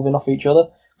all evolving off each other.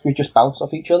 We just bounce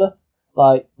off each other.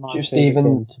 Like, just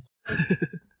even...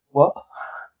 What?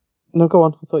 No, go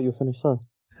on. I thought you were finished. Sorry.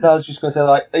 No, I was just going to say,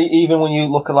 like, even when you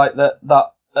look at like that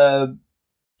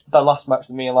last match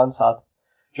that me and Lance had,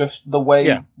 just the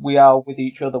way we are with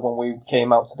each other when we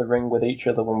came out to the ring with each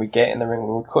other, when we get in the ring, when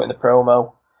we're cutting the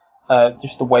promo,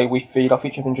 just the way we feed off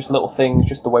each other and just little things,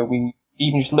 just the way we,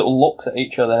 even just little looks at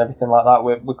each other and everything like that,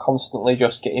 we're constantly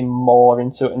just getting more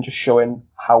into it and just showing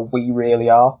how we really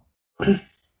are.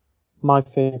 My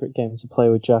favourite game to play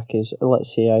with Jack is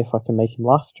let's see if I can make him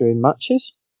laugh during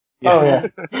matches. Oh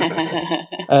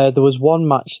yeah. There was one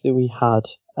match that we had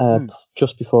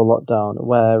just before lockdown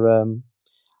where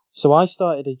so I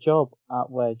started a job at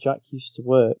where Jack used to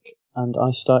work, and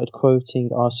I started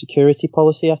quoting our security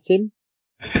policy at him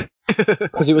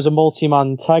because it was a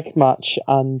multi-man tag match,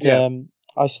 and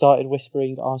I started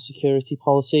whispering our security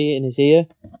policy in his ear,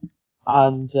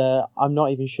 and I'm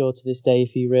not even sure to this day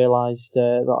if he realised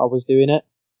that I was doing it.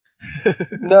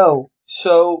 No.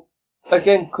 So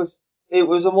again, because it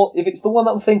was if it's the one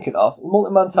that I'm thinking of, a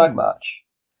multi-man tag match,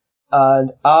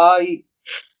 and I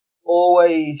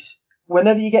always,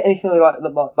 whenever you get anything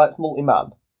like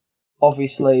multi-man,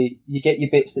 obviously you get your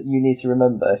bits that you need to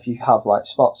remember if you have like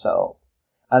spots set up.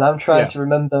 And I'm trying to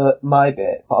remember my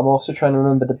bit, but I'm also trying to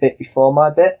remember the bit before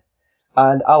my bit.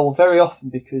 And I will very often,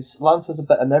 because Lance has a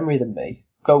better memory than me,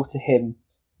 go to him,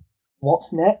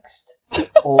 what's next?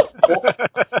 Or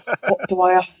what do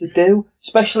I have to do?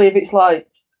 Especially if it's like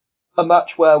a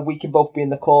match where we can both be in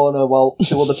the corner while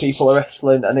two other people are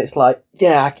wrestling, and it's like,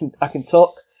 yeah, I can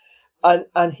talk.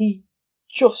 And he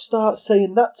just starts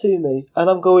saying that to me, and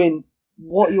I'm going,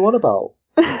 what are you on about?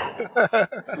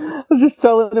 I was just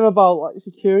telling him about like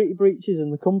security breaches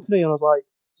in the company, and I was like,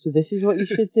 so this is what you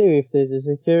should do if there's a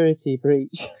security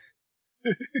breach.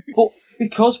 But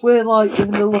because we're like in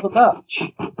the middle of a match,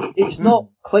 it's not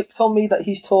clicked on me that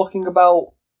he's talking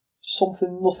about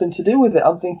something nothing to do with it.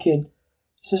 I'm thinking,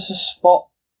 is this a spot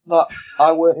that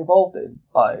I weren't involved in?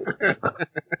 Like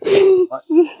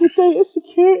Data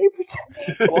security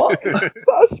protection. What? Is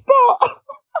that a spot?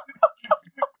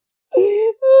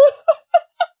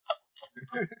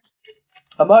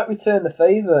 I might return the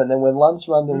favour, and then when Lance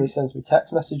randomly sends me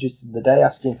text messages in the day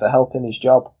asking for help in his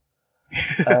job,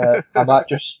 I might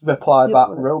just reply back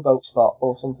rowboat spot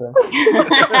or something.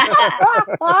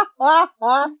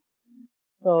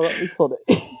 Oh, that'd be funny.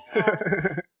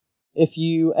 If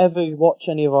you ever watch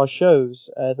any of our shows,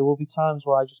 there will be times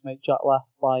where I just make Jack laugh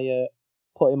by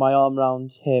putting my arm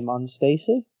around him and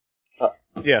Stacey.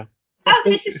 Yeah. Oh,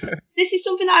 this is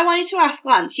something that I wanted to ask,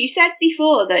 Lance. You said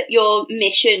before that your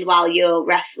mission while you're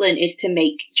wrestling is to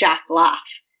make Jack laugh.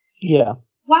 Yeah.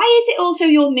 Why is it also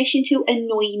your mission to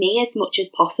annoy me as much as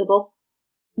possible?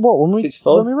 What, when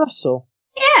fun. we wrestle?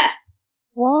 Yeah.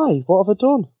 Why? What have I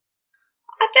done?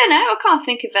 I don't know. I can't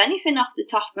think of anything off the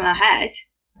top of my head.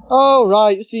 Oh,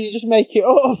 right. So you just make it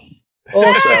up.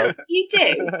 Also, You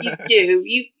do.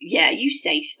 You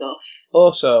say stuff.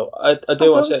 Also, I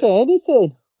do want to don't say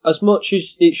anything. As much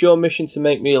as it's your mission to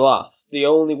make me laugh, the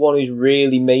only one who's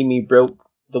really made me broke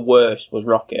the worst was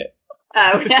Rocket.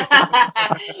 Oh,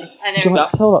 I know. Would you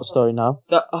like to tell that story now?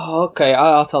 Okay,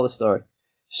 I'll tell the story.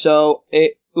 So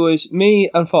it was me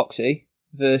and Foxy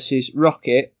versus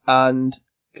Rocket, and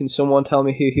can someone tell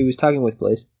me who he was tagging with,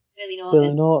 please? Billy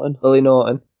Norton. Billy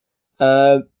Norton.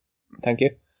 Thank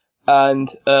you. And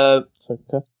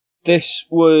okay. This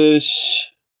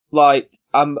was like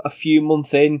I'm a few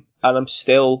months in, and I'm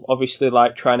still obviously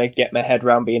like trying to get my head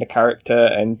around being a character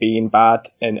and being bad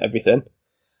and everything.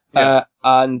 Yeah.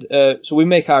 So we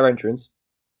make our entrance,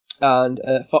 and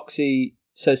Foxy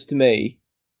says to me,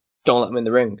 "Don't let them in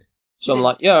the ring." So I'm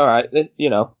like, "Yeah, all right." You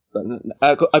know,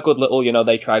 a good little,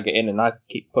 they try to get in, and I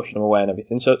keep pushing them away and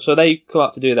everything. So they come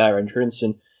out to do their entrance,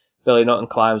 and Billy Norton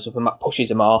climbs up and Matt pushes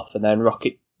him off, and then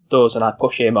Rocket does, and I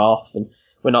push him off, and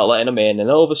we're not letting him in. And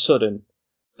all of a sudden,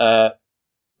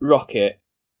 Rocket,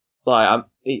 like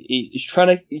he's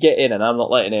trying to get in, and I'm not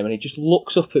letting him, and he just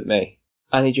looks up at me,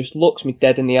 and he just looks me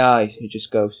dead in the eyes, and he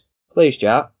just goes, "Please,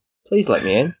 Jack, please let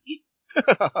me in."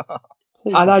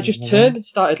 And I just turned and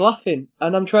started laughing,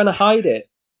 and I'm trying to hide it.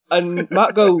 And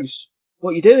Matt goes,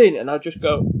 "What are you doing?" And I just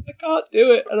go, "I can't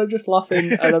do it." And I'm just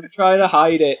laughing, and I'm trying to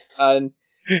hide it, and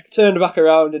turned back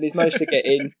around, and he's managed to get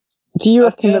in. Do you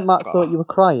reckon that Matt thought you were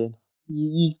crying?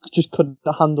 You just couldn't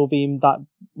handle being that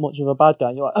much of a bad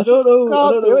guy. You're like, I don't know.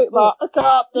 I can't do it, Matt. I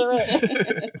can't do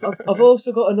it. I've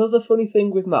also got another funny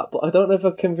thing with Matt, but I don't know if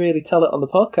I can really tell it on the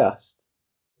podcast.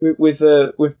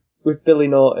 With Billy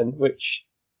Norton, which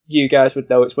you guys would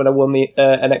know. It's when I won the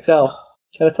NXL.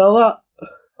 Can I tell that?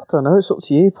 I don't know. It's up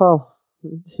to you, pal.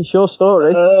 It's your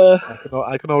story.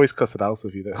 I can always cuss it out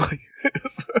if you don't like.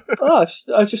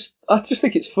 I just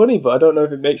think it's funny, but I don't know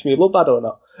if it makes me look bad or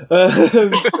not.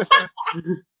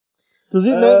 Does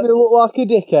it make me look like a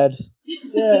dickhead?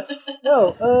 Yeah.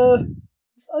 No.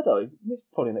 I don't. It's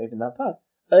probably not even that bad.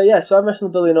 Yeah. So I'm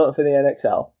wrestling Billy Norton for the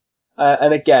NXL,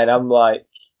 and again,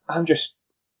 I'm just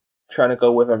trying to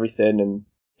go with everything and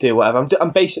do whatever.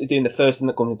 I'm basically doing the first thing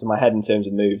that comes into my head in terms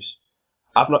of moves.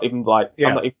 I'm not even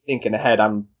thinking ahead.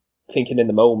 I'm thinking in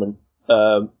the moment.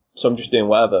 So I'm just doing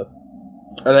whatever.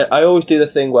 And I always do the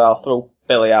thing where I'll throw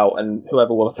Billy out, and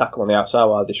whoever will attack him on the outside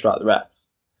while I distract the ref.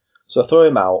 So I throw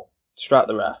him out, distract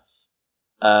the ref,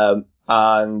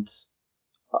 and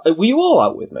were you all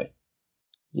out with me?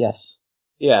 Yes.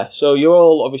 Yeah, so you're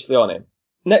all obviously on him.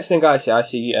 Next thing I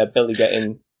see Billy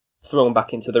getting thrown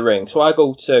back into the ring. So I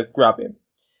go to grab him.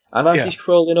 And as he's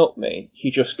crawling up me,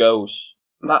 he just goes,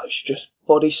 Match just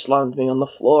body slammed me on the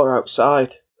floor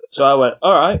outside. So I went,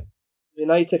 alright,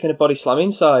 now you're taking a body slam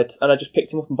inside. And I just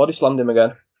picked him up and body slammed him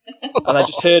again. And I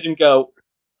just heard him go,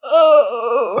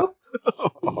 oh!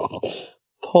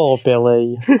 Poor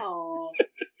Billy. Oh.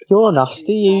 You're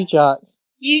nasty, you, Jack.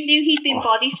 You knew he'd been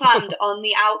body slammed on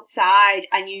the outside,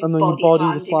 and you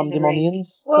body slammed him on the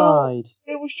inside. Well,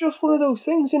 it was just one of those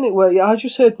things, isn't it, where I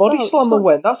just heard body slam and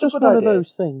went, that's a good idea. Just one of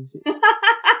those things.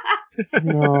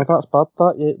 No, that's bad.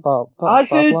 I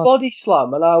heard body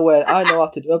slam, and I went, I know how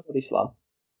to do a body slam.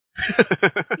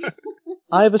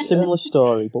 I have a similar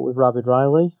story, but with Rabid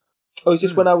Riley. Oh, is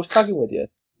this when I was tagging with you?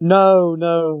 No,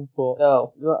 but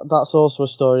no. That's also a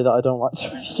story that I don't like to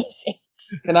revisit.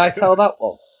 Can I tell that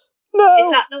one? No.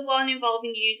 Is that the one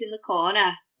involving using the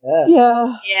corner?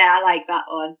 Yeah. Yeah, I like that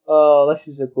one. Oh, this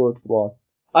is a good one.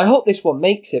 I hope this one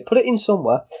makes it. Put it in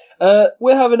somewhere.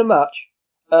 We're having a match,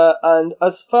 and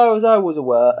as far as I was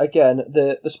aware, again,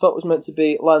 the spot was meant to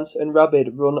be Lance and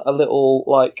Rabid run a little,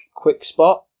 quick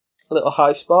spot, a little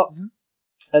high spot,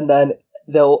 and then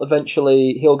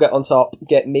he'll get on top,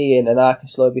 get me in, and I can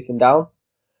slow everything down.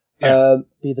 Yeah.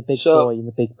 Be the big boy and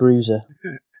the big bruiser.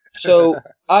 So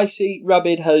I see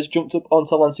Rabid has jumped up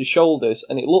onto Lance's shoulders,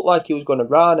 and it looked like he was going to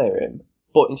Rana him,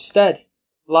 but instead,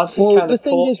 Lance has kind of the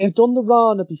thing is, we've done the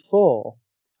Rana before,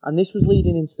 and this was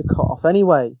leading into the cut-off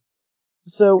anyway.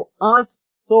 So I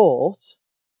thought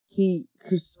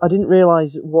because I didn't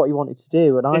realise what he wanted to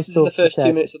do, and this is the first 2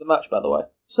 minutes of the match, by the way.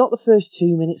 It's not the first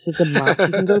 2 minutes of the match. You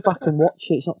can go back and watch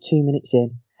it. It's not 2 minutes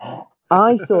in.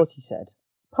 I thought he said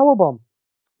powerbomb,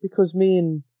 because me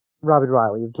and Rabid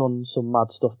Riley have done some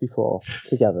mad stuff before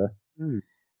together.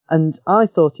 And I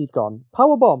thought he'd gone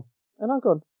powerbomb, and I've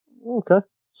gone, okay,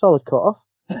 solid cut off.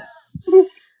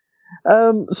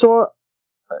 So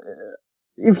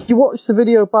if you watch the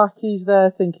video back, he's there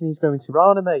thinking he's going to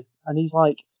Rana me, and he's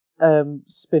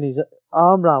spin his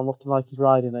arm round looking like he's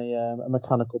riding a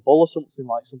mechanical bull or something,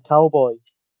 like some cowboy.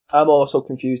 I'm also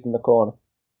confused in the corner.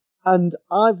 And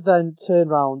I've then turned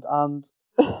round and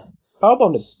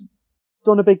powerbombed him.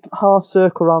 Done a big half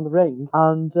circle around the ring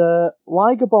and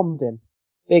Liger bombed him.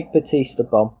 Big Batista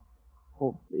bomb.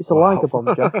 Well, it's a Liger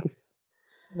bomb, Jack.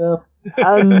 No.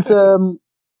 And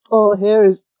all I hear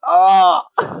is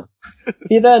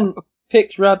He then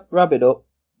picks Rabid up,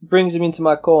 brings him into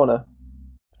my corner,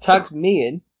 tags me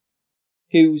in,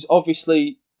 who's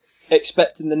obviously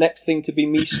expecting the next thing to be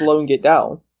me slowing it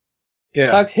down. Yeah.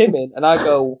 Tags him in, and I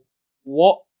go,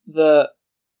 what the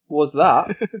was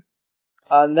that?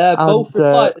 And they're both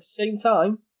reply at the same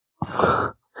time.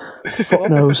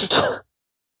 Fuck-nosed.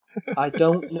 I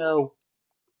don't know.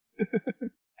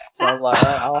 So I'm like,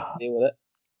 right, I'll have to deal with it.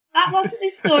 That wasn't the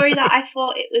story that I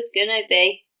thought it was gonna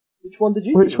be. Which one did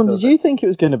you think it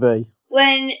was going to be?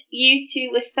 When you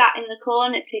two were sat in the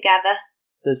corner together.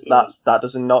 That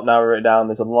does not narrow it down.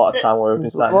 There's a lot of time where we've been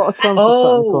sat. A lot of time we sat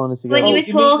in the corners together. When you were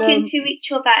talking to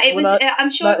each other,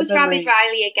 I'm sure it was Rabid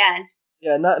Riley again.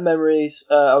 Yeah, Night of Memories.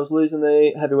 I was losing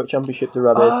the heavyweight championship to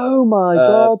Rabid. Oh my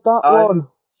god, that one!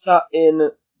 Sat in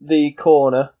the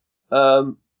corner.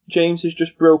 James has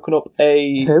just broken up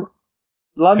Who?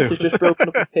 Lance has just broken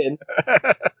up a pin.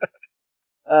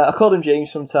 I call him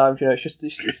James sometimes. It's just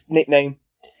his nickname.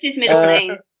 It's his middle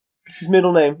name. It's his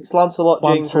middle name. It's Lancelot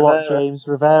James Revera. James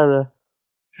Revera.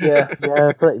 Yeah.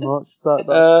 Yeah, pretty much. That's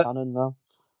canon now.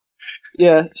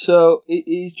 Yeah, so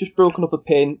he's just broken up a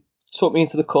pin, took me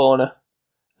into the corner.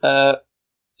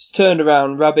 He's turned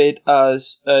around, Rabid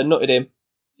has nutted him.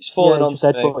 He's fallen onto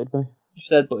me. He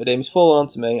just headbutted him. He's fallen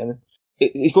onto me, and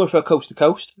he's going for a coast to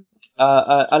coast.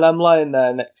 And I'm lying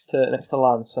there next to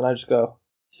Lance, and I just go,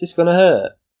 "Is this gonna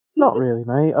hurt?" Not really,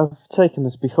 mate. I've taken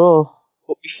this before.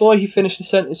 But before he finished the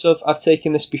sentence of "I've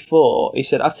taken this before," he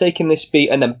said, "I've taken this beat,"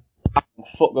 and then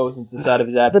foot goes into the side of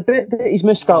his head. The bit that he's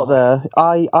missed out there,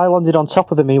 I landed on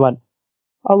top of him. He went,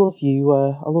 "I love you,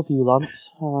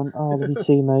 Lance." I went, "I love you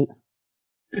too, mate."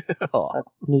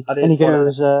 And he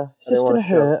goes, "Is this going to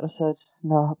hurt?" And I said,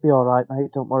 "No, I'll be all right,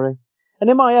 mate. Don't worry." And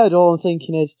in my head, all I'm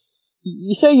thinking is,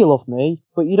 "You say you love me,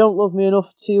 but you don't love me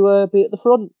enough to be at the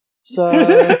front." So,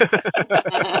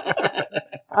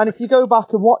 and if you go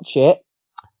back and watch it,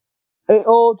 it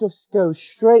all just goes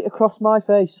straight across my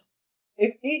face.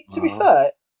 To be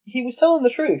fair, he was telling the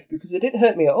truth because it didn't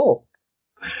hurt me at all.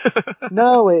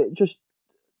 No, it just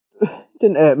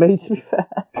Didn't hurt me, to be fair.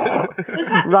 Was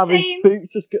that the Rabbit's same? boot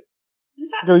just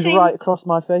goes right across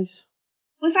my face.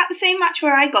 Was that the same match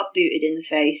where I got booted in the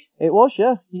face? It was,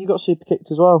 yeah. You got super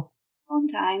kicked as well.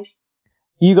 Sometimes.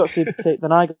 You got super kicked,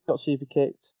 then I got super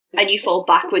kicked. And you fall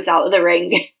backwards out of the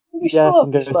ring. Yes,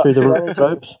 and go through the ropes.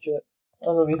 I'm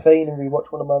going to be vain and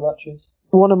rewatch one of my matches.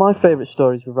 One of my favourite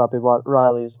stories with Rabbit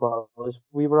Riley as well was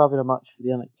we were having a match for the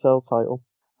NXL title,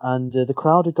 and the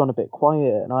crowd had gone a bit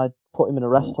quiet, and I put him in a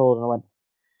rest hold, and I went,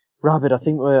 Rabbit, I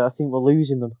think we're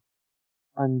losing them.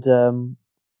 And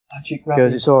he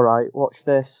goes, it's all right, watch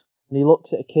this. And he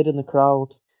looks at a kid in the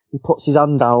crowd. He puts his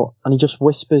hand out and he just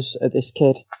whispers at this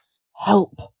kid,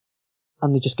 help!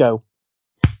 And they just go.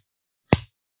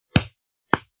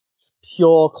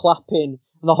 Pure clapping.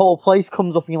 And the whole place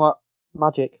comes up and you're like,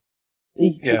 magic.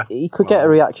 He could get a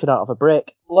reaction out of a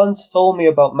brick. Lance told me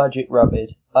about Magic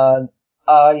Rabbit, and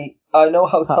I know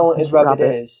how talented Rabbit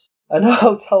is. I know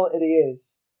how talented he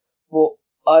is, but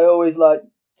I always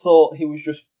thought he was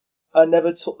just. I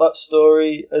never took that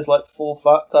story as full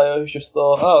fact. I always just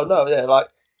thought, oh no, yeah,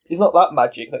 he's not that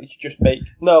magic that you could just make.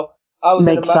 No, I was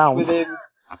in a match with him.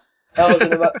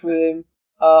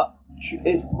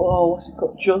 What's it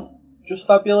called? Just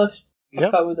Fabulous. Yep. I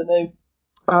can't remember the name.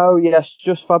 Oh yes,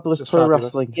 Just Fabulous Pro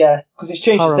Wrestling. Yeah, because it's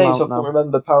changed its name, so I can't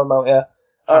remember. Paramount, yeah.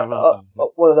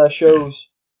 One of their shows,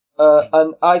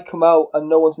 and I come out and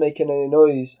no one's making any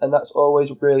noise, and that's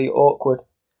always really awkward.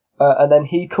 And then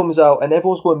he comes out and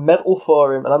everyone's going mental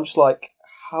for him, and I'm just like,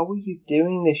 how are you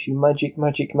doing this, you magic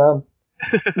man?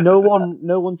 No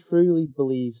one truly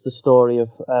believes the story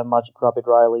of Magic Rabbit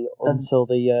Riley until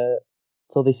they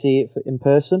see it in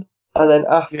person. And then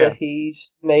after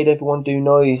he's made everyone do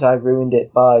noise, I ruined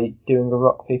it by doing a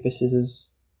rock, paper, scissors.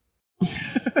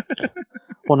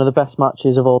 One of the best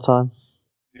matches of all time.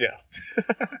 Yeah.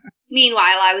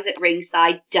 Meanwhile, I was at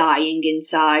ringside dying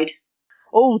inside.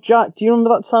 Oh, Jack, do you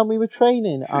remember that time we were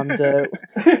training and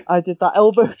I did that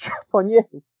elbow drop on you?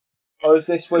 Oh, is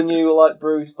this when you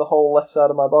bruised the whole left side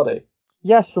of my body?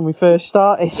 Yes, when we first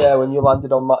started. Yeah, when you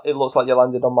landed on it looks like you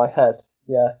landed on my head.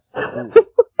 Yes.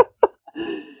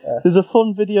 There's a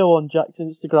fun video on Jack's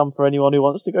Instagram for anyone who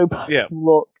wants to go back and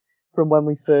look from when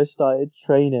we first started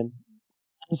training.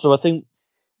 So I think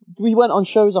we went on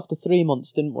shows after 3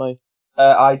 months, didn't we?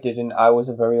 I didn't. I was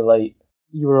a very late.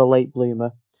 You were a late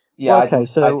bloomer. Yeah, well, okay, I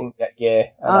didn't get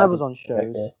gear. I was on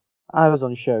shows.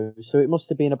 So it must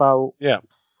have been about 4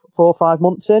 or 5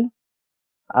 months in.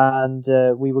 And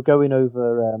we were going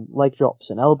over leg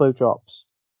drops and elbow drops.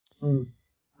 Mm.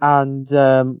 And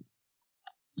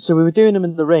so we were doing them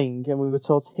in the ring, and we were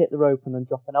told to hit the rope and then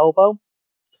drop an elbow.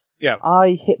 Yeah.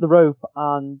 I hit the rope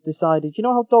and decided, you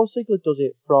know how Dolph Ziggler does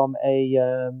it from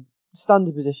a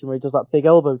standing position where he does that big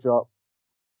elbow drop?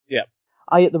 Yeah.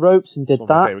 I hit the ropes and did One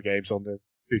that. of my favourite games on the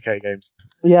 2K games.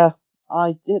 Yeah.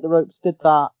 I hit the ropes, did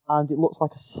that, and it looks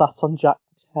like I sat on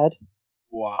Jack's head.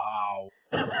 Wow.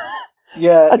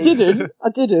 Yeah. I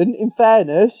didn't, in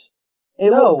fairness.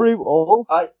 It looked brutal.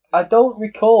 I don't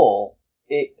recall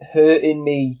it hurting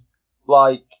me,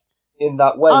 in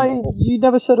that way. You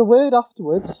never said a word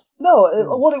afterwards. No,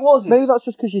 what it was is... Maybe that's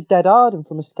just because you're dead hard and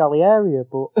from a scally area,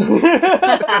 but...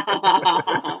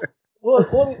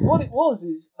 what it was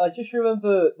is, I just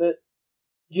remember that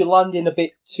you landing a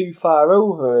bit too far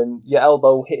over and your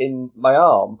elbow hitting my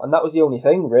arm, and that was the only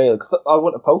thing, really, because I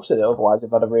wouldn't have posted it otherwise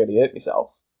if I'd have really hurt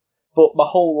myself. But my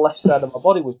whole left side of my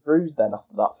body was bruised then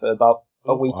after that for about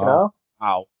a week and a half.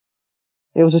 Wow.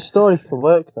 It was a story for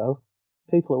work, though.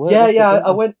 People at work. Yeah.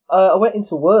 I went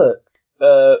into work,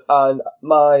 and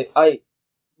my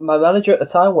manager at the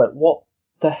time went, "What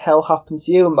the hell happened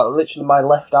to you?" And literally my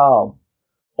left arm,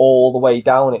 all the way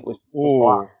down, it was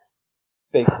black,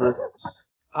 big bruise,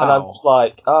 and I'm just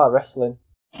like, wrestling.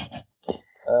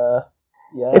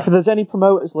 Yeah. If there's any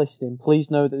promoters listening,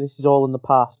 please know that this is all in the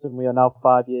past, and we are now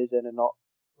 5 years in, and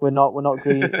we're not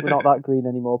green. We're not that green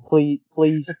anymore.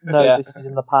 Please know this is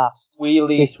in the past. We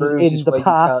leave this was in the past.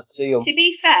 You can't see them. To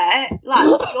be fair,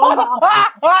 lads, you're not.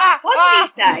 What did he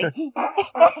say?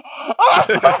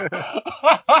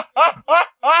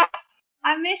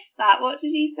 I missed that. What did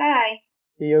he say?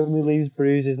 He only leaves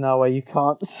bruises now where you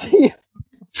can't see him.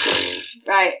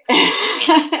 Right.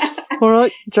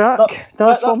 Alright, Jack.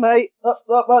 Nice one, mate.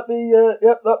 That might be,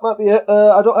 that might be it.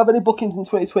 I don't have any bookings in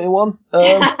 2021.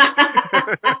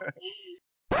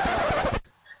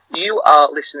 You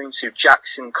are listening to Jack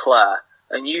Sinclair,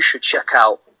 and you should check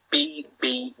out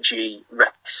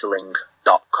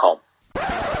bbgwrestling.com.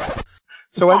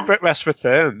 So when Brit West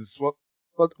returns, what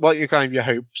are your your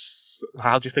hopes?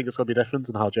 How do you think it's going to be different,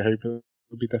 and how do you hope it'll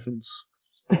be different?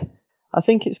 I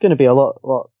think it's going to be a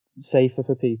lot safer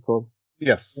for people.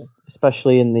 Yes.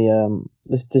 Especially in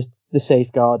the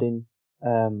safeguarding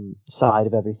side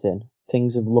of everything.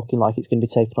 Things are looking like it's going to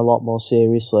be taken a lot more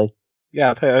seriously.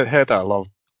 Yeah, I've heard that a lot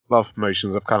of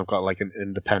promotions have kind of got like an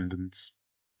independent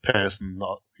person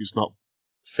who's not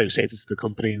associated to the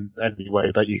company in any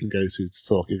way that you can go to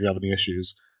talk if you have any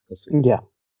issues. Yeah.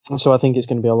 So I think it's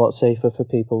going to be a lot safer for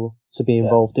people to be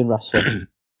involved in wrestling.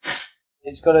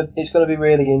 It's gonna be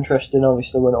really interesting,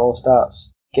 obviously, when it all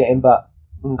starts getting back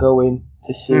and going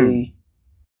to see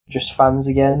just fans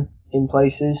again in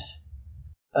places.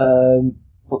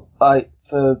 But like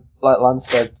Lance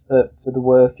said, for the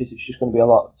workers, it's just going to be a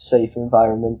lot safer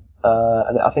environment,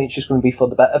 and I think it's just going to be for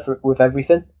the better with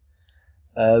everything.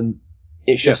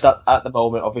 It's just that at the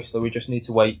moment, obviously, we just need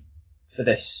to wait for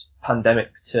this pandemic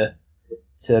to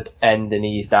end and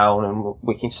ease down, and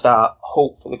we can start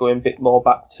hopefully going a bit more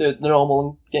back to the normal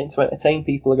and getting to entertain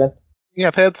people again. Yeah,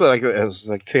 I've heard it was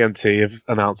like TNT have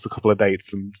announced a couple of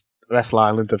dates, and Wrestle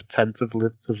Island have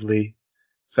tentatively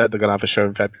said they're going to have a show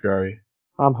in February.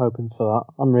 I'm hoping for that.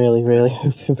 I'm really, really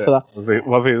hoping for that.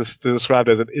 What they described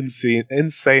as an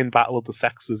insane battle of the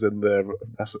sexes in the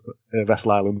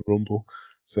Wrestle Island Rumble.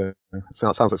 So it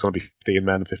sounds like it's going to be 15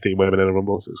 men and 15 women in a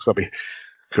Rumble, so it's going to be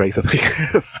great, I think.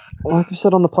 Like I've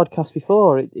said on the podcast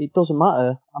before, it doesn't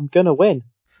matter. I'm going to win.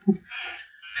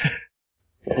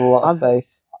 A lot of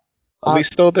faith. Are we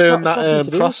still doing that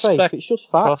Prospect? It's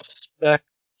just fact. Prospect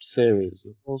series?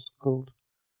 What's it called?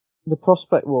 The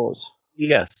Prospect Wars.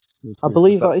 Yes. I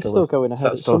believe that is still going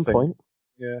ahead at some point.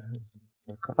 Yeah.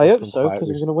 I hope so, because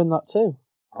I'm going to win that too.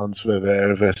 Hans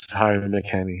Revera versus Harry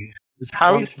McKenney. Is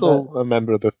Harry still a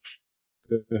member of the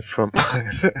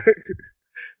Frontline?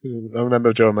 I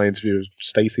remember during my interview,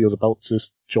 Stacey was about to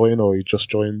join, or he just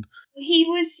joined. He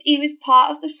was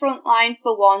part of the Frontline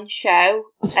for one show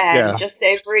just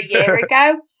over a year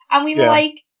ago, and we were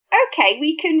like, okay,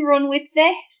 we can run with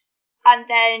this, and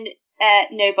then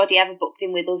nobody ever booked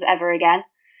him with us ever again.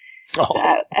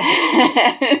 Oh.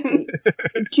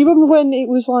 Do you remember when it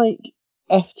was like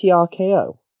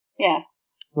FTRKO? Yeah.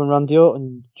 When Randy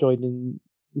Orton joined in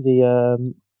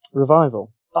the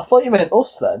Revival. I thought you meant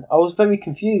us then. I was very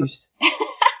confused.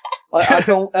 I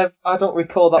don't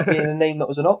recall that being a name that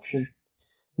was an option.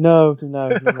 No.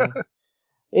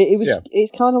 It was. Yeah.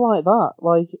 It's kind of like that.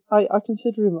 Like I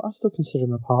still consider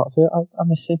him a part of it. I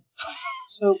miss him.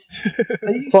 So,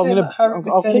 are you saying that Harry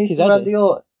McKenney's Randy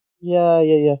Orton? Yeah.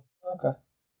 Okay.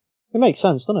 It makes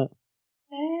sense, doesn't it?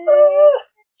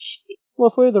 Well,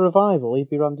 if we're the Revival, he'd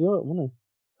be Randy Orton, wouldn't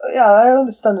he? Yeah, I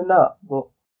understand in that, but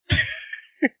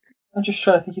I'm just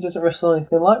trying to think he doesn't wrestle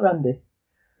anything like Randy.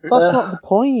 That's not the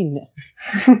point.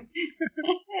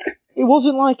 It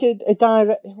wasn't like a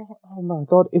direct. Oh my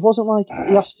god! It wasn't like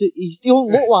he has to. He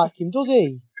don't look like him, does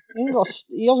he? He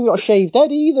hasn't got a shaved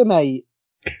head either, mate.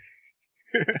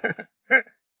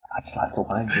 I just like to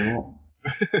wind you up.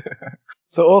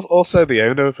 So also the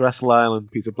owner of Wrestle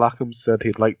Island, Peter Blackham, said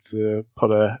he'd like to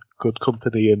put a good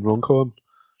company in Runcorn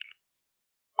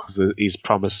because he's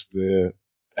promised the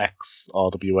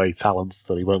ex-RWA talents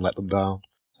that he won't let them down.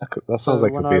 That sounds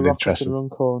like it would be an interesting. When I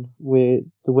rocked in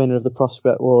Runcorn, the winner of the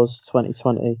Prospect Wars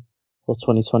 2020 or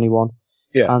 2021,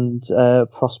 and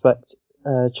Prospect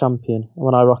champion.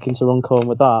 When I rock into Runcorn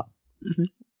with that,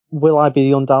 will I be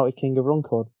the undoubted king of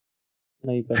Runcorn?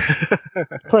 Maybe.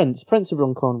 Prince of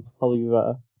Runcorn probably be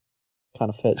better. Kind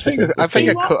of fits. I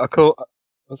think a cool.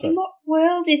 In what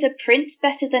world is a prince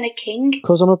better than a king?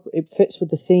 Because it fits with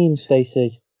the theme,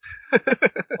 Stacey.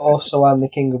 Also, I'm the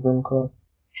king of Runcorn.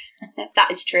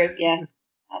 That is true. Yes,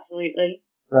 absolutely.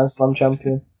 Grand Slam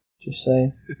champion. Just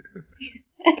saying.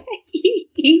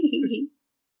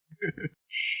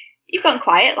 You've gone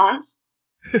quiet, Lance.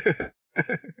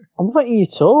 I'm letting you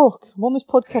talk. I'm on this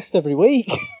podcast every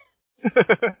week.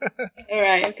 All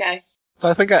right, okay. So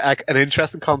I think an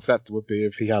interesting concept would be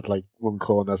if he had like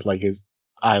Runcorn as like his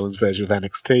Island's version of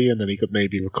NXT, and then he could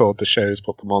maybe record the shows,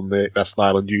 put them on the Wrestle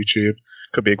Island YouTube.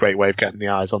 Could be a great way of getting the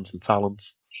eyes onto the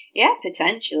talents. Yeah,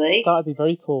 potentially. That'd be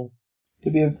very cool.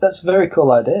 That's a very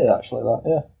cool idea, actually.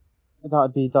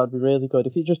 That'd be really good.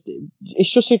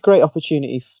 It's just a great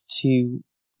opportunity to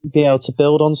be able to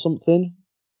build on something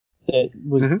that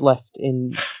was left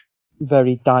in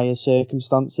very dire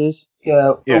circumstances.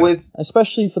 Yeah.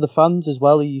 Especially for the fans as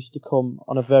well, who used to come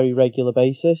on a very regular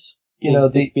basis.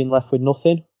 They've been left with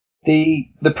nothing.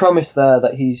 The promise there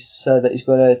that he's said that he's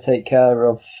going to take care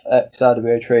of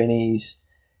ex-RWA trainees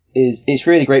it's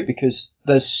really great because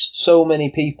there's so many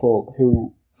people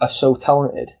who are so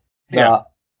talented that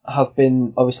have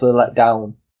been obviously let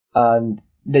down, and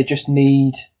they just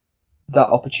need that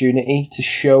opportunity to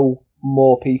show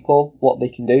more people what they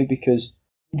can do, because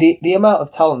the amount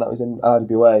of talent that was in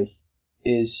RWA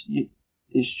is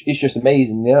just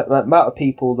amazing. The amount of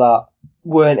people that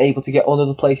weren't able to get on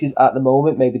other places at the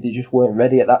moment, maybe they just weren't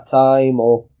ready at that time,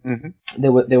 or they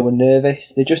were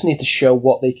nervous. They just need to show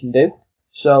what they can do.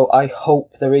 So I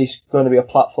hope there is going to be a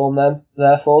platform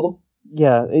there for them.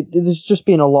 Yeah, there's just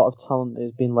been a lot of talent that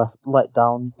has been let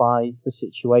down by the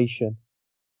situation,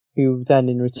 who then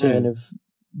in return have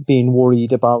been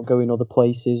worried about going other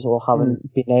places or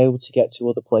haven't been able to get to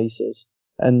other places.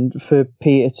 And for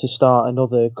Peter to start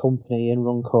another company in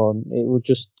Runcorn, it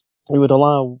would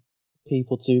allow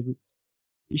people to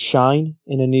shine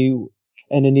in a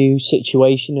new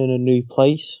situation, in a new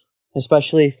place,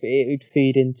 especially if it would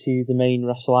feed into the main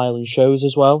Wrestle Island shows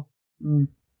as well.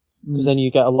 Because then you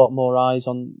get a lot more eyes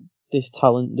on this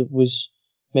talent that was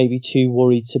maybe too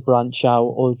worried to branch out,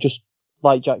 or just,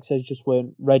 like Jack says, just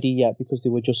weren't ready yet because they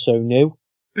were just so new.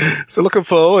 So looking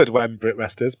forward when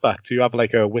BritWrest is back, do you have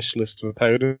like a wish list of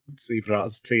opponents, either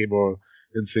as a team or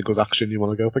in singles action you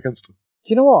want to go up against them?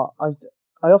 Do you know what?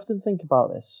 I often think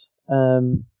about this.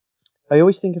 I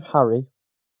always think of Harry.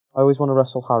 I always want to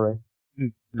wrestle Harry.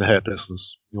 The Hurt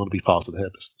Business. You want to be part of the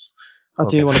Hurt Business. I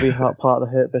do want to be part of the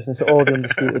Hurt Business or the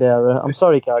Undisputed Era. I'm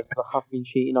sorry, guys, I have been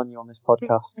cheating on you on this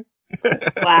podcast.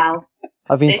 Wow.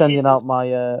 I've been sending out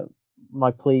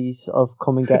my pleas of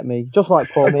come and get me, just like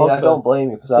Paul Pogba. I don't blame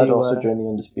you, because I'd also join the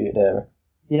Undisputed Era.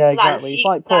 Yeah, exactly. Lance, it's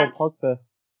like Paul Pogba.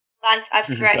 Lance, I've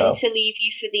threatened to leave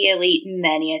you for the Elite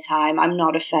many a time. I'm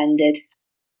not offended.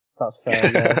 That's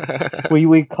fair, yeah.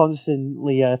 we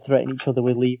constantly threaten each other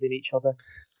with leaving each other.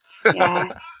 Yeah.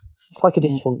 It's like a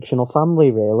dysfunctional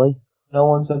family, really. No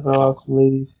one's ever allowed to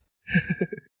leave.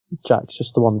 Jack's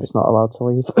just the one that's not allowed to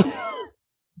leave.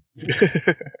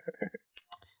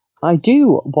 I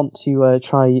do want to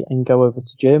try and go over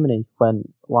to Germany when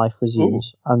life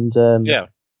resumes and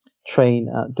train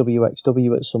at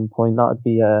WXW at some point. That'd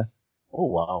be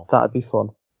that'd be fun.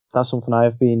 That's something I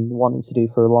have been wanting to do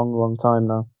for a long, long time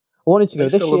now. I wanted to go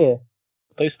this year. Are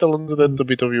they still under the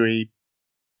WWE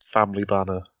family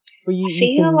banner? Well, I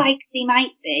feel like they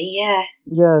might be, yeah.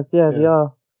 Yeah, they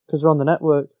are, because they're on the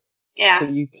network. Yeah.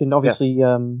 But you can obviously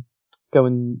go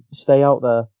and stay out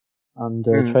there and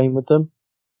train with them.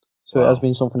 So it has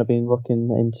been something I've been looking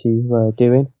into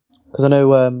doing. Because I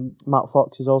know Matt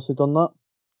Fox has also done that,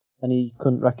 and he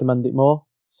couldn't recommend it more.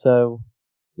 So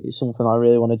it's something I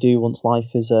really want to do once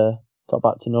life is got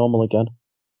back to normal again.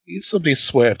 Somebody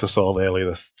swerved us all earlier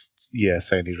this year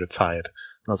saying he's retired.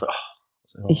 And I was like,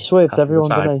 he swerves everyone,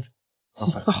 didn't he? I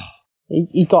was like,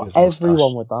 he got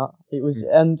everyone with that. It was,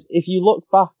 and if you look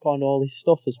back on all his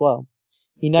stuff as well,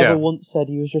 he never once said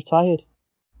he was retired.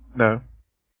 No.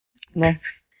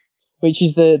 Which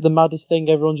is the maddest thing.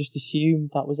 Everyone just assumed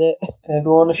that was it.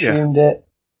 Everyone assumed it.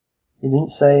 He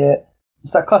didn't say it.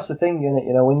 It's that classic thing, isn't it?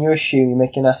 You know, when you assume, you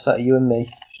make an ass out of you and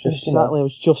me. Just, exactly. I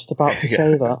was just about to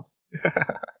say that.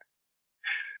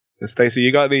 Stacey,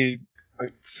 you got any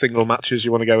single matches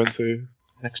you want to go into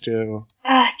next year? Or?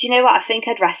 Do you know what? I think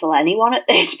I'd wrestle anyone at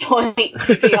this point,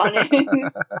 to be honest.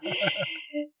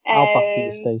 I'll back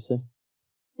you, Stacey.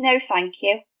 No, thank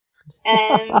you.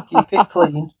 Keep it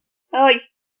clean.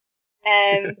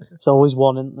 There's always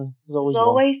one, isn't there? There's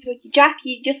always one. Jack,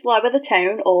 you just lower the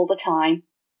tone all the time.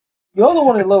 You're the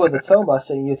one who lowered the tone by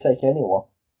saying you'd take anyone.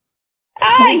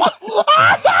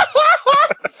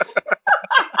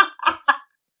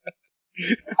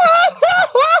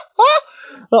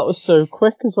 That was so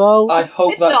quick as well. I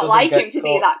hope it's that not doesn't like get him to caught.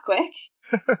 be that quick.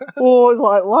 Oh, it's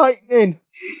like lightning.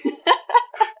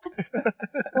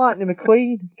 Lightning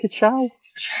McQueen. Ka-chow.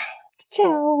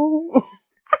 Ka-chow.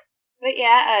 But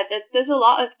yeah, there's a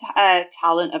lot of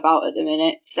talent about at the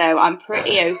minute, so I'm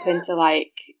pretty open to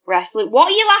like wrestling.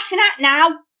 What are you laughing at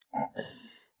now?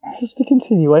 Just a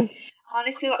continuation.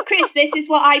 Honestly, Chris, this is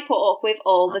what I put up with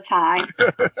all the time.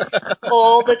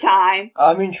 All the time.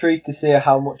 I'm intrigued to see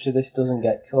how much of this doesn't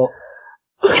get cut.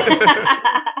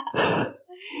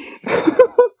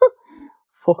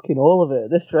 Fucking all of it at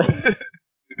this rate.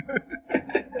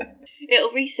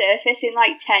 It'll resurface in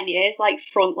like 10 years, like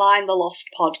Frontline, the Lost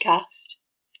podcast.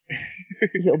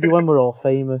 It'll be when we're all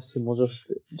famous and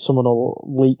someone will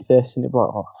leak this and it'll be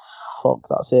like, oh, fuck,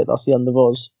 that's it, that's the end of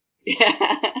us.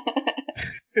 Yeah.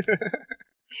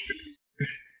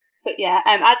 But yeah,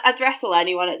 I'd wrestle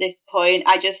anyone at this point.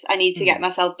 I need to get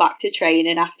myself back to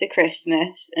training after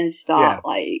Christmas and start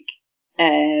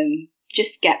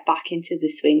just get back into the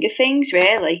swing of things,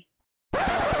 really.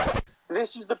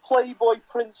 This is the Playboy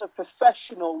Prince of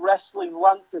professional wrestling,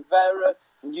 Lance Revera,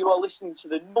 and you are listening to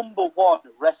the #1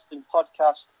 wrestling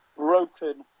podcast,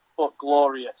 Broken but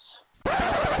Glorious.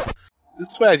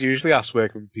 This is where I'd usually ask where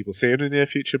can people see it in the near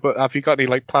future, but have you got any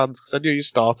like plans? Because I knew you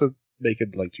started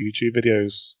making like YouTube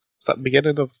videos. Was that the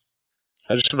beginning of?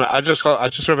 I just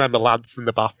remember lads in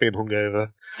the bath being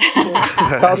hungover.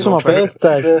 That's for my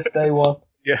birthday. Birthday one.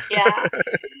 Yeah. Yeah.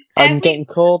 I'm getting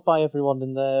called by everyone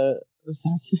in their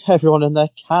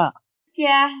cat.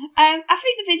 Yeah. I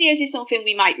think the videos is something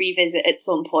we might revisit at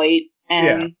some point.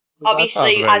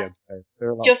 Obviously,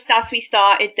 just as we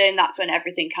started them, that's when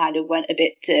everything kind of went a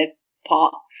bit to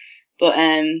pot. But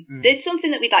it's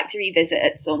something that we'd like to revisit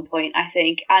at some point, I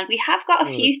think. And we have got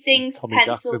a few things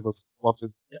penciled.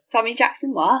 Tommy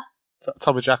Jackson what?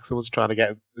 Tommy Jackson was trying to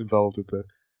get involved with the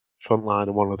Frontline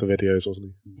in one of the videos,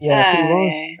 wasn't he? Yeah, he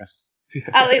was. Yeah.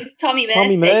 Oh, it was Tommy Murphy.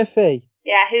 Tommy Murphy.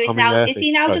 Yeah, who is Tommy now? Murphy. Is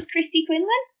he now just Christy Quinlan?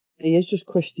 He is just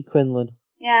Christy Quinlan.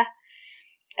 Yeah.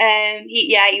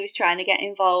 He was trying to get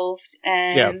involved.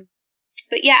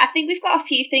 But yeah, I think we've got a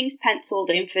few things penciled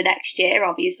in for next year,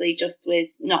 obviously, just with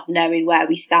not knowing where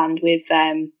we stand with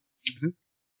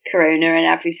Corona and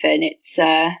everything. It's,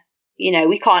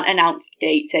 we can't announce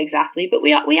dates exactly, but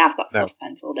we have got stuff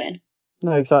penciled in.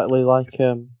 No, exactly. Like,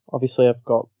 obviously, I've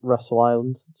got Wrestle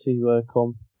Island to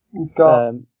come. We've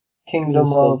got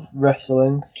Kingdom of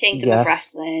Wrestling. Kingdom of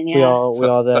Wrestling, yeah. We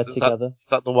are there together. Is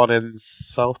that the one in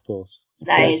Southport?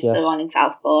 That is the one in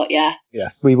Southport, yeah.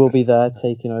 Yes. We will be there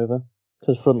taking over.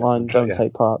 Because Frontline don't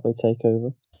take part, they take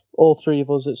over. All three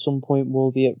of us at some point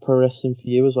will be at Pro Wrestling for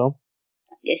You as well.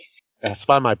 Yes. That's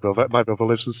by my brother. My brother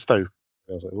lives in Stoke.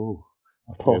 I was like, ooh.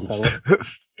 Poor fella.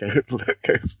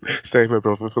 Stay with my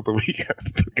brother for the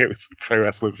weekend. Go to Pro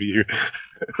Wrestling for You.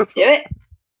 Do it.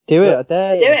 Do it, I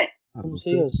dare you. Do it. Come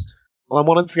see us. Well, I'm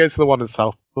wanting to go to the one in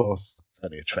Southport. It's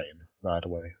only a train ride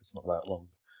away. It's not that long.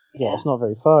 Yeah, it's not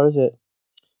very far, is it?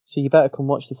 So you better come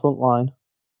watch the Frontline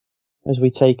as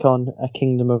we take on a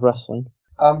Kingdom of Wrestling.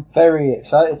 I'm very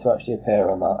excited to actually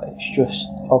appear on that. It's just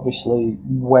obviously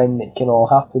when it can all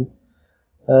happen.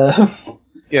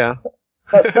 Yeah.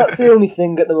 That's the only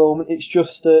thing at the moment. It's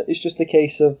just a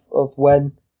case of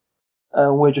when.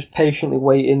 We're just patiently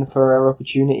waiting for our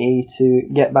opportunity to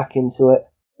get back into it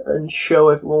and show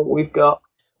everyone what we've got.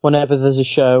 Whenever there's a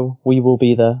show, we will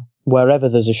be there. Wherever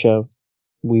there's a show,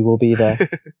 we will be there.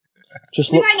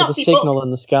 Just look for the signal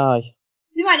in the sky.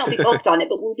 We might not be booked on it,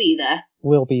 but we'll be there.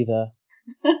 We'll be there.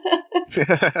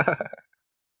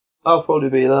 I'll probably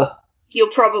be there. You'll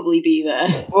probably be there.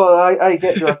 Well, I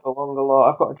get dragged along a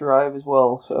lot. I've got to drive as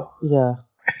well, so. Yeah.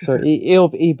 So he'll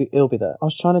be there. I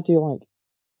was trying to do like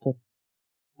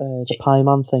the Pie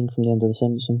Man thing from the end of The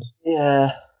Simpsons.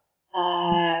 Yeah.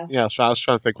 Yeah, I was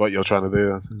trying to think what you're trying to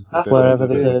do. Wherever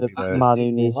there's a man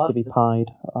who needs to be pied,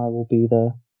 I will be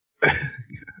there.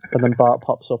 And then Bart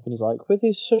pops up and he's like, with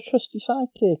his trusty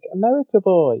sidekick, America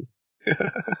Boy.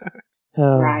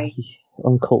 Right.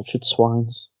 Uncultured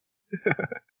swines.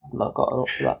 I've not gotten up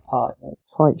to that part yet.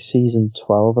 It's like season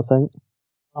 12, I think.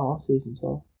 Oh, that's season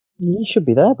 12. You should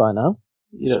be there by now.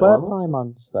 You swear Pie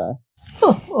Man's there.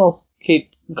 Oh, well,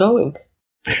 keep going.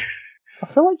 I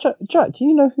feel like Jack, do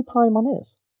you know who Pie Man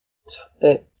is?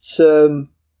 It's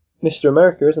Mr.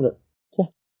 America, isn't it? Yeah.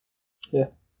 Yeah.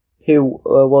 Who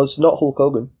was not Hulk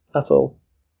Hogan at all.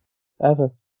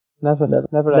 Ever, brother.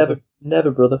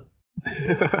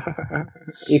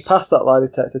 He passed that lie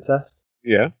detector test.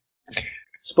 Yeah.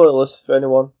 Spoilers for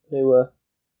anyone who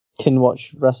didn't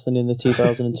watch wrestling in the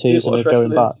 2002s and are going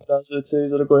back. 2002s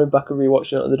and are going back and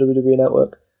rewatching it on the WWE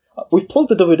Network. We've plugged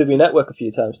the WWE Network a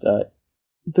few times tonight.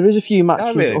 There is a few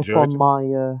matches up on my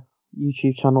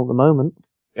YouTube channel at the moment.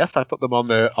 Yes, I put them on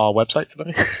our website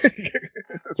today.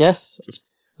 Yes.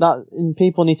 And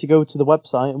people need to go to the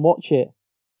website and watch it.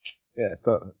 Yeah,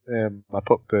 so, I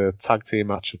put the tag team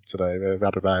match up today.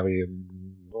 Rabbi Riley and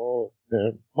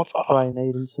what's that? Brian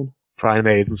Aidenson.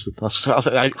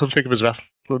 I couldn't think of his wrestling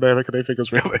name. I couldn't think of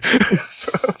his real name.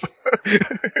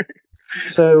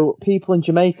 So people in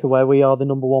Jamaica, where we are the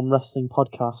 #1 wrestling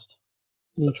podcast,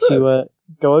 need to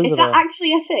go over there. Is that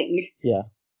actually a thing? Yeah.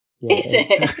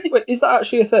 Is it? Wait, is that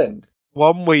actually a thing?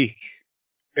 1 week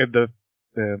in the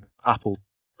Apple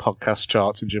podcast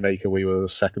charts in Jamaica, we were the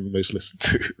second most listened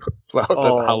to. Well, I don't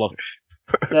know how long.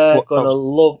 They're going to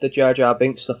love the Jar Jar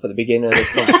Binks stuff at the beginning of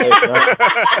this conversation.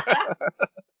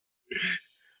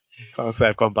 Can't say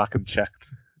I've gone back and checked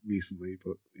recently,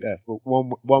 but yeah,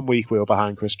 1 week we were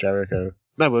behind Chris Jericho.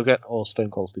 No, we'll get Stone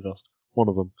Cold Steve Austin. One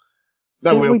of them.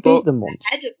 No, we beat them once.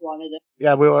 Ahead of one of them.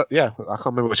 Yeah, we were. Yeah, I can't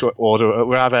remember which order.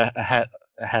 We're either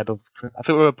ahead of. I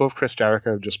think we were above Chris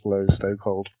Jericho, just below Stone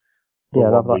Cold.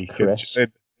 Yeah, that like Chris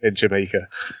in Jamaica.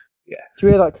 Yeah. Do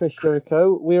you hear that, Chris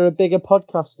Jericho? We're a bigger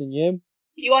podcast than you.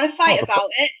 You want to fight about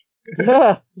it?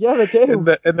 Yeah, I do.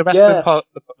 In the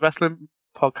wrestling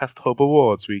Podcast Hub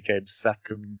Awards, we came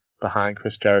second behind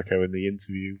Chris Jericho in the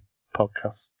interview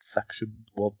podcast section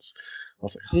once. I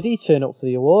was like, Did he turn up for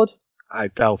the award? I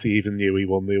doubt he even knew he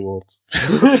won the award.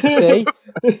 See?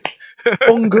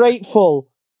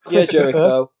 Ungrateful. Yeah,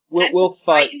 Jericho. We'll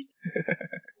fight.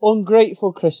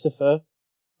 Ungrateful, Christopher.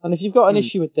 And if you've got an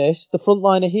issue with this, the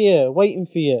Frontline are here, waiting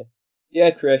for you. Yeah,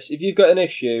 Chris, if you've got an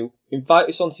issue, invite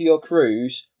us onto your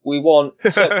cruise. We want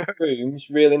separate rooms,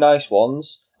 really nice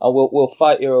ones, and we'll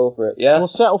fight you over it, yeah? We'll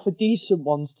settle for decent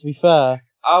ones, to be fair.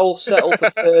 I'll settle for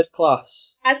third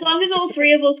class. As long as all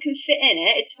three of us can fit in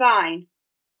it, it's fine.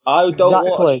 I don't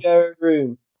want to share a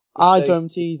room. I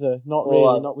don't either. Not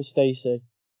really, not with Stacey.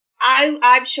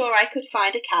 I'm sure I could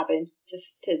find a cabin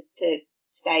to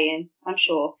stay in. I'm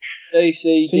sure.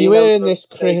 Stacey. So you're hearing this,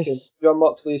 Chris? Taken. John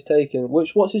Moxley's taken.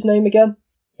 What's his name again?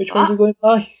 Which one's he going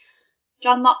by?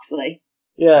 John Moxley.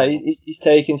 Yeah, he's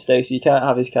taken, Stacey. You can't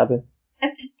have his cabin.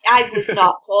 I was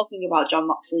not talking about John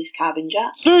Moxley's cabin,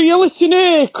 Jack. So you listen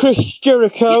here, Chris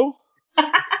Jericho.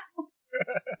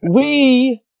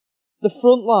 We, the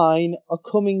Frontline, are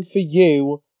coming for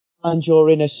you and your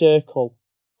inner circle.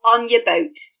 On your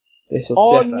boat.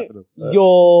 On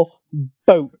your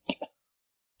boat.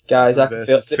 Guys, I can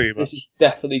feel this is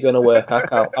definitely going to work. I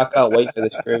can't wait for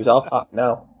this cruise. I'll pack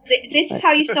now. This is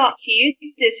how you start feuds,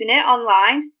 isn't it?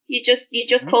 Online, you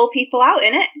just call people out,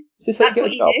 innit? That's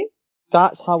what you do.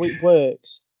 That's how it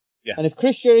works. Yes. And if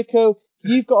Chris Jericho,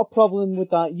 you've got a problem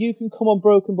with that, you can come on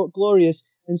Broken But Glorious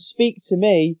and speak to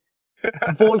me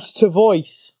voice to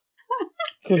voice.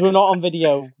 Because we're not on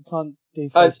video. We can't do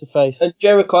face to face. And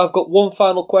Jericho, I've got one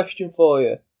final question for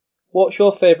you. What's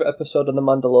your favourite episode of The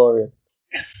Mandalorian?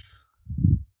 Yes.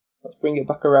 Let's bring it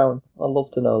back around. I'd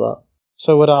love to know that.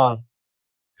 So would I.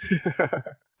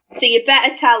 So you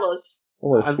better tell us.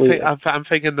 I'm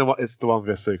thinking it's the one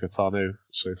with Ahsoka Tano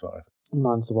so far.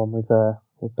 Mine's the one with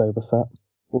Boba Fett.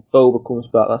 Well, Boba comes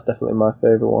back. That's definitely my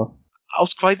favourite one. I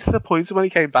was quite disappointed when he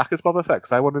came back as Boba Fett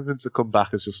because I wanted him to come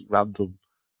back as just random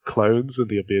clones and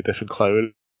there'll be a different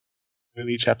clone in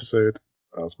each episode.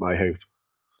 That was my hope.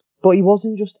 But he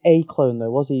wasn't just a clone though,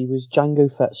 was he? He was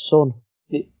Jango Fett's son.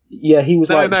 Yeah, he was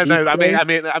no. I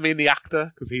mean the actor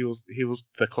because he was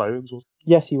the clones. Wasn't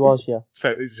he? Yes, he was. Yeah.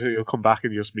 So you'll come back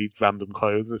and you just meet random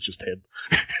clones. It's just him.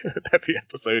 Every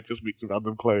episode just meets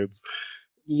random clones.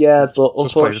 Yeah, but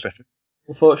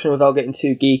unfortunately, without getting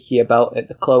too geeky about it,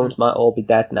 the clones might all be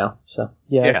dead now. So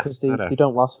yeah, because they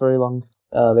don't last very long.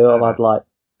 They all had like.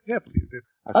 Yeah, but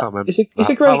I can't remember. It's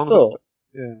a great thought.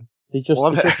 Yeah. They just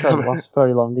don't last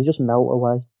very long. They just melt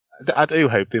away. I do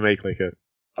hope they make like a.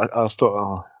 I'll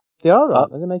start. They are right.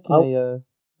 They're making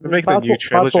They're making a new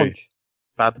trilogy.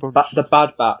 Bad Bunch. The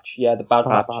Bad Batch. Yeah, the Bad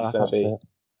Batch is going to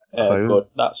be good.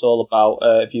 That's all about.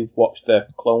 If you've watched the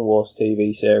Clone Wars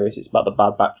TV series, it's about the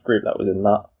Bad Batch group that was in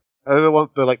that. Are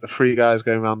they like the three guys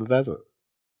going around the desert?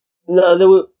 No, there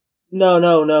were. No.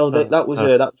 That was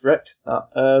Rex.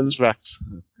 It's Rex.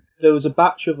 There was a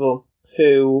batch of them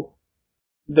who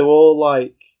they were all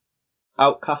like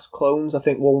outcast clones. I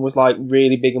think one was like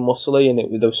really big and muscly, and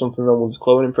there was something wrong with his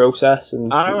cloning process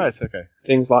and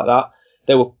things like that.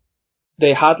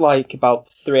 They had like about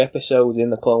 3 episodes in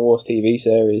the Clone Wars TV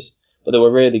series, but they were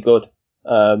really good,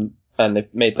 and they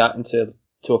made that into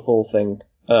a full thing.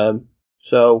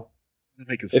 So they're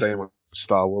making the same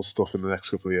Star Wars stuff in the next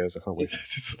couple of years. I can't wait.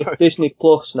 If Disney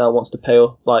Plus now wants to pay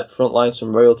up like Frontline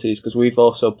some royalties, because we've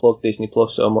also plugged Disney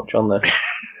Plus so much on there.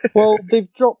 Well,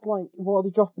 they've dropped what are they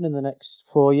dropping in the next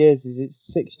 4 years? Is it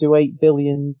 $6 to $8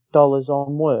 billion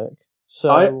on work?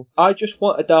 So I just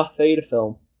want a Darth Vader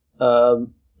film,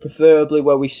 preferably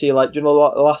where we see like the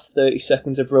last 30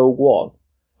 seconds of Rogue One.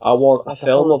 I want a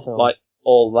film of like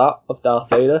all that of Darth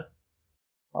Vader.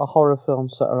 A horror film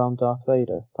set around Darth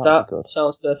Vader. That'd be good.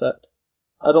 Sounds perfect.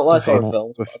 I don't like horror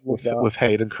films. With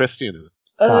Hayden Christensen in it.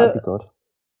 That'd be good.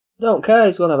 Don't care,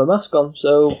 he's going to have a mask on,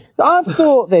 so... I've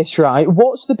thought this, right?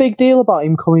 What's the big deal about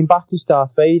him coming back as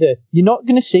Darth Vader? You're not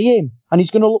going to see him, and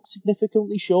he's going to look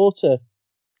significantly shorter.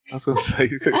 I was going to say,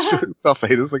 Darth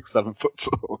Vader's like 7 foot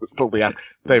tall. It's probably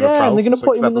David Yeah, and they're going to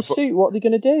put him in the suit. suit. What are they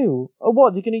going to do? Or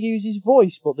what? They're going to use his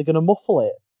voice, but they're going to muffle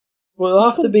it. Well,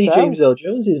 it'll have to be James Earl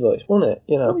Jones' voice, won't it?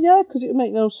 You know? Oh, yeah, because it'll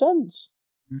make no sense.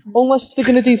 Mm-hmm. Unless they're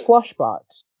going to do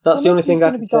flashbacks. That's the only thing I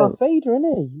can think. He's going to be Darth Vader,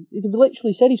 isn't he? They've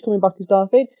literally said he's coming back as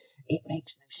Darth Vader. It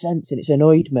makes no sense, and it's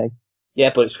annoyed me.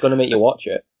 Yeah, but it's going to make you watch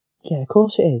it. Yeah, of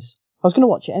course it is. I was going to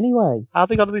watch it anyway. Are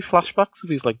they going to do flashbacks if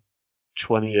he's like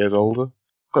 20 years older?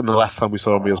 And the last time we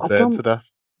saw him, he was burned to death.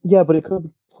 Yeah, but it could be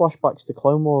flashbacks to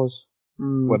Clone Wars.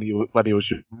 When he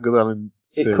was younger than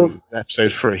in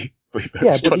episode 3.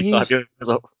 Yeah, but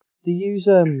they use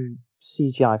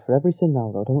CGI for everything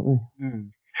now, though, don't they?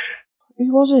 Mm.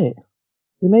 Who was it?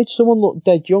 They made someone look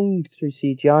dead young through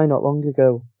CGI not long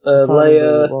ago.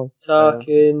 Leia,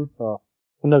 Tarkin. Oh.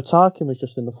 No, Tarkin was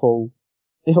just in the full.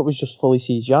 It was just fully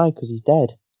CGI because he's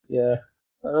dead. Yeah.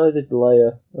 I know they did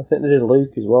Leia. I think they did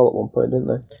Luke as well at one point, didn't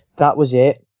they? That was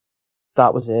it.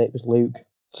 It was Luke.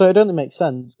 So it only makes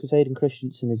sense because Hayden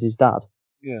Christensen is his dad.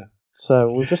 Yeah.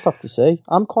 So we'll just have to see.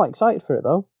 I'm quite excited for it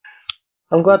though.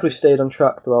 I'm glad we've stayed on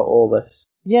track throughout all this.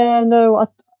 Yeah, no, I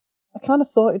kind of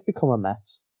thought it'd become a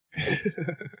mess. I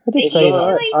did It say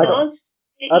usually that. does.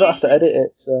 I don't have to edit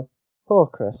it, so. Poor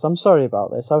Chris, I'm sorry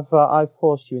about this. I've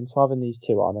forced you into having these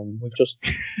two on, and we've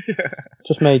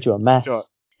just made you a mess. Sure.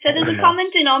 So there's a common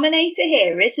denominator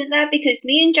here, isn't there? Because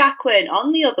me and Jack weren't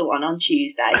on the other one on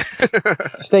Tuesday.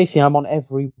 Stacey, I'm on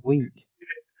every week.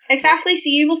 Exactly, so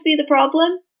you must be the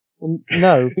problem. Well,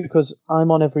 no, because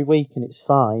I'm on every week and it's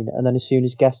fine, and then as soon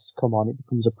as guests come on, it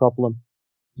becomes a problem.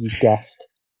 You guessed.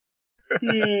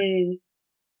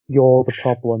 You're the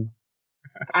problem.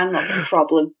 I'm not the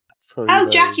problem. Probably Oh,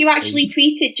 Jack, you actually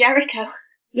tweeted Jericho.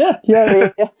 Yeah.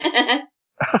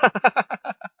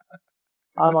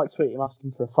 I might tweet him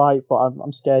asking for a fight, but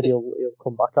I'm scared he'll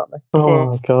come back at me.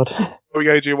 Oh my god.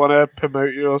 Do you want to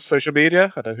promote your social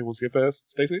media? I don't know who wants to go first.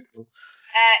 Stacey?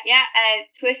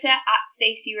 Twitter at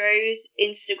Stacey Rose,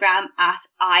 Instagram at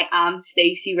I am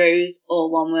Stacey Rose, all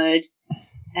one word.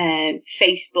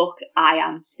 Facebook, I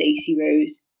am Stacey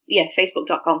Rose. Yeah,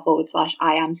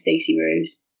 facebook.com/I am Stacey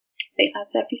Rose. I think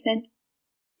that's everything.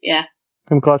 Yeah.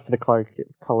 I'm glad for the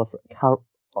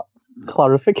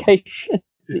clarification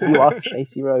that you are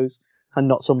Stacey Rose and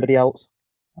not somebody else.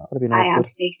 That would have been awkward. I am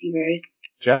Stacey Rose.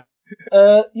 Jack?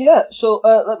 Yeah, so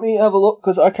let me have a look,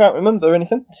 because I can't remember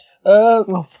anything.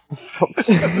 Oh, for fuck's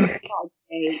sake.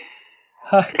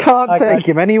 Can't take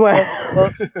him anywhere.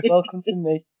 Welcome to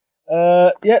me.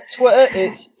 Twitter,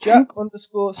 it's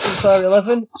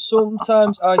Jack_Sinclair11.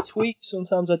 Sometimes I tweet,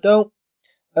 sometimes I don't.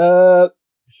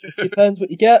 Depends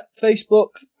what you get.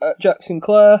 Facebook, Jack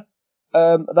Sinclair.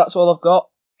 That's all I've got.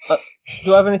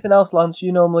 Do I have anything else, Lance?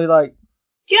 You normally like.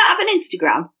 Do you not have an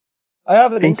Instagram? I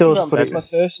have an Instagram, does, but it's my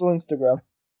personal Instagram.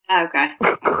 Okay.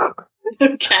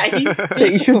 Okay. You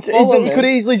could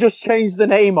easily just change the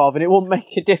name of, and it won't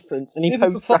make a difference. And he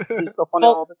posts and stuff on it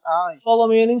all the time. Follow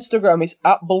me on Instagram. It's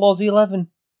at Bloz11.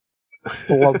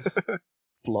 Bloz.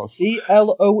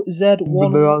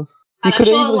 BLOZ1. You could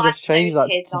easily just change that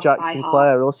to Jack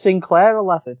Sinclair or Sinclair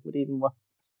 11 would even work.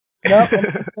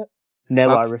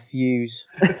 No, I refuse.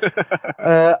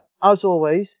 As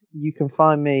always, you can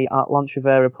find me at Lance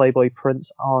Revera Playboy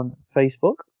Prince on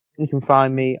Facebook. You can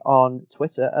find me on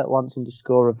Twitter at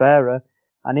Lance_Revera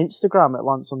and Instagram at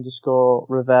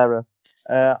Lance_Revera.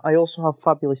 I also have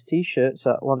fabulous t-shirts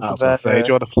at Lance Revera. Do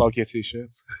you want to plug your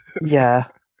t-shirts? Yeah,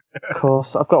 of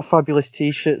course. I've got fabulous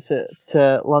t-shirts at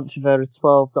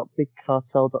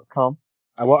LanceRevera12.bigcartel.com.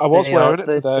 I was wearing it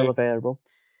today. They're still available.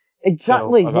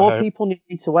 Exactly. More people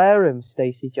need to wear them,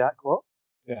 Stacey Jack. What?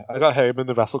 Yeah, I got home and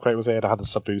the Wrestle Crate was here and I had a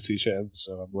Sabu t-shirt in,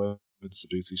 so I'm wearing the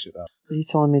Sabu t-shirt now. Are you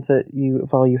telling me that you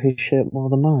value his shirt more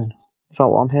than mine? Is that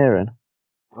what I'm hearing?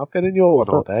 I've been in your one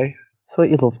all day. I thought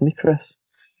you loved me, Chris.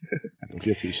 I love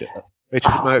your t-shirt.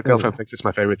 My girlfriend thinks it's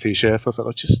my favourite t-shirt, so I was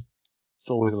like, it's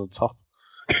always on top.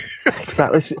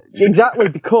 Exactly,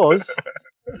 because...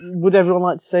 Would everyone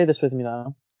like to say this with me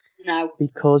now? No.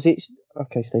 Because it's...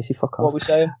 Okay, Stacey, fuck off. What are we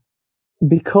saying?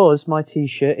 Because my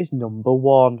t-shirt is number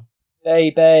 1.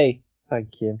 Baby.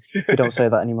 Thank you. We don't say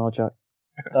that anymore, Jack.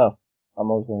 Oh,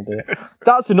 I'm always going to do it.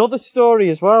 That's another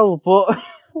story as well, but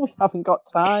we haven't got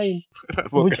time.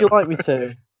 Would you like me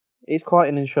to? It's quite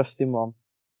an interesting one.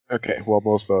 Okay, one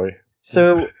more story.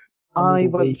 So, I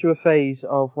went through a phase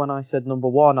of when I said number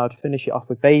 1, I'd finish it off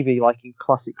with baby, like in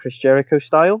classic Chris Jericho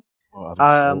style.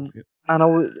 And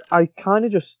I kind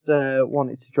of just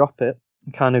wanted to drop it.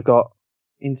 I kind of got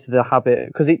into the habit,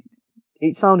 because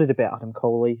it sounded a bit Adam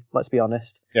Coley, let's be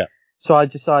honest. Yeah. So I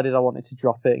decided I wanted to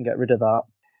drop it and get rid of that.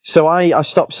 So I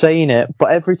stopped saying it,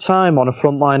 but every time on a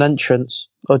frontline entrance,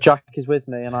 or Jack is with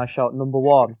me and I shout number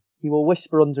 1, he will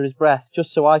whisper under his breath,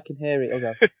 just so I can hear it. He'll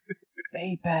go,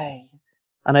 baby.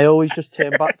 And I always just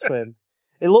turn back to him.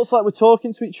 It looks like we're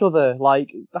talking to each other,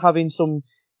 like having some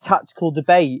tactical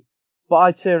debate, but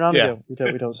I turn around and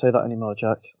go, we don't say that anymore,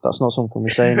 Jack. That's not something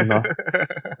we say anymore.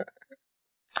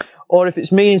 Or if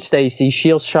it's me and Stacey,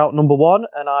 she'll shout number 1,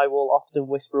 and I will often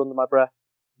whisper under my breath,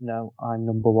 no, I'm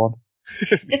number 1.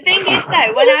 The thing is,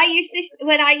 though, when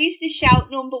I used to shout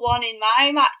number 1 in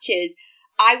my matches,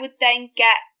 I would then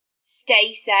get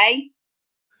Stacey.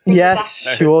 Yes,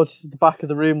 she would. The back of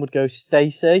the room would go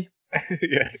Stacey.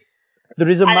 Yeah. There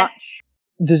is a match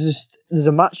there's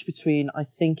a match between, I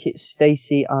think it's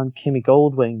Stacey and Kimmy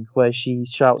Goldwing, where she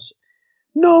shouts,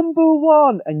 "Number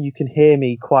one!" And you can hear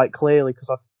me quite clearly because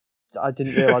I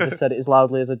didn't realise I said it as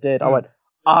loudly as I did. I went,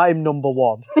 "I'm number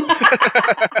one."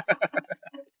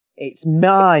 It's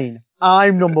mine.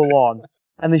 I'm number one.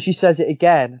 And then she says it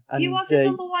again. And You wasn't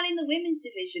number one in the women's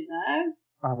division, though.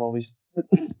 I'm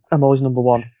always number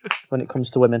one when it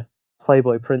comes to women.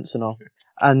 Playboy Prince and all.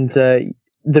 And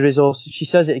there is also, she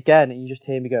says it again, and you just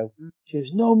hear me go, she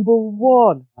goes, "Number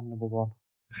one." I'm number one.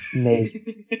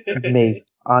 Me.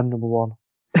 I'm number one.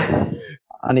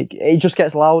 And it just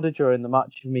gets louder during the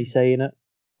match of me saying it.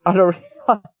 I don't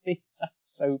really it sounds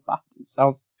so bad. It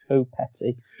sounds so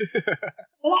petty.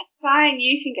 Well, that's fine.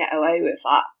 You can get away with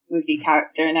that, with your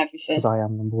character and everything. Because I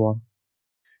am number one.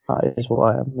 That is what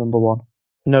I am, number one.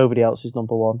 Nobody else is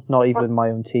number one. Not even my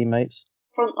own teammates.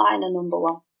 Frontline are number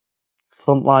one.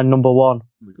 Frontline number one.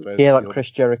 Hear that,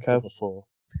 Chris Jericho. I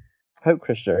hope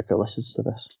Chris Jericho listens to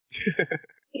this.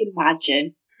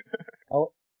 Imagine.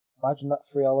 Oh, imagine that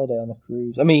free holiday on a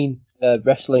cruise. I mean,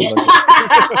 wrestling.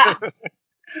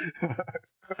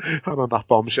 And on that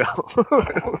bombshell,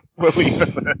 we'll leave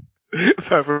it there.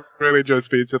 So I've really enjoyed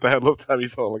speaking to the head of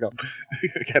Terry's Hall again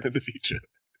in the future.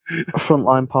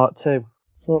 Frontline Part 2.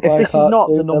 Frontline If this is not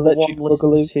the number Electric one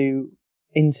listen to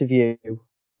interview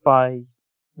by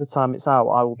the time it's out,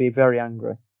 I will be very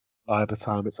angry. By the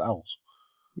time it's out?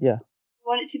 Yeah. I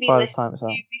want it to be by listened the time it's to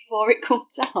out. before it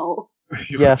comes out.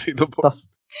 Yeah,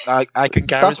 I can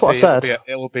guarantee that's what I said.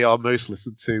 it will be our most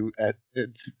listened to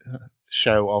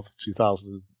show of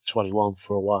 2021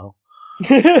 for a while.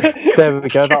 There we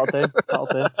go. That'll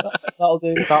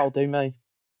do me.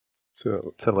 I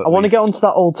want to get onto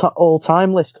that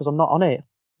all-time list because I'm not on it.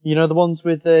 You know the ones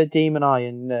with Demon Eye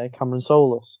and Cameron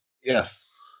Solus? Yes.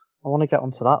 I want to get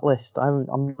onto that list.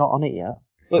 I'm not on it yet.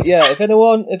 But yeah, if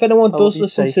anyone does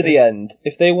listen to the end,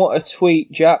 if they want to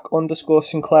tweet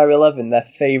Jack_Sinclair11 their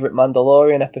favourite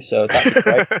Mandalorian episode, that'd be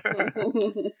great.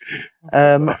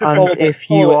 And if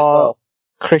you are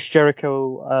Chris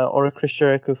Jericho or a Chris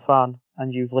Jericho fan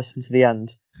and you've listened to the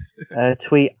end,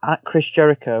 tweet at Chris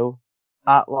Jericho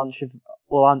at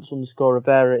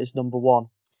Lance_Revera is number one.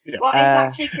 Yeah. What is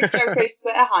actually Chris Jericho's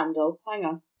Twitter handle? Hang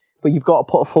on. But you've got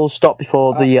to put a full stop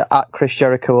before the at Chris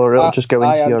Jericho, or it'll just go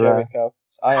into your. Jericho.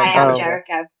 I am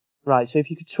Jericho. Right, so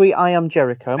if you could tweet I am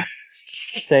Jericho,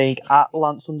 saying at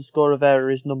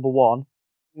Lance_Revera is number one,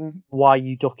 why are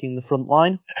you ducking the front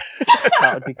line?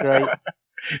 That would be great.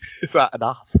 Is that an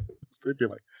at? It'd be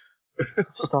like.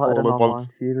 Started an online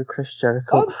feud with Chris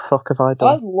Jericho. What the fuck have I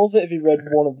done? I'd love it if he read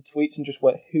one of the tweets and just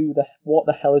went, what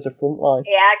the hell is a front line?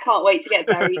 Yeah, I can't wait to get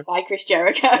buried by Chris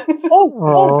Jericho. He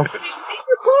replied!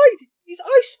 He's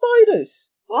ice spiders!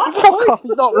 What? Fuck off,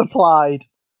 he's not replied.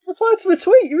 Replied to a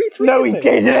tweet, you retweeted No, he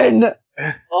didn't!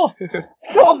 Oh,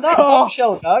 fuck that off!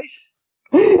 bombshell, guys.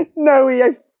 No, he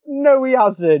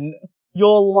hasn't.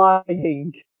 You're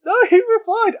lying. No, he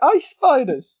replied, ice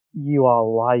spiders. You are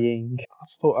lying.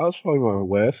 That's probably my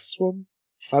worst one.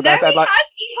 He has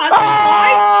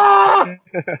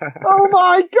Oh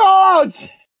my god!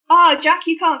 Oh, Jack,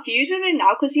 you can't feud with him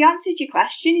now because he answered your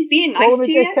question. He's being nice to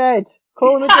you.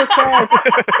 Call him a dickhead.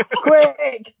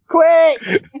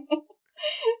 Quick!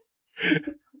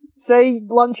 Say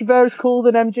Lance Rivera's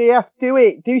cooler than MJF. Do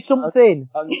it. Do something.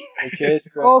 Cheers,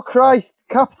 Chris. Oh Christ!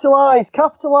 Capitalise!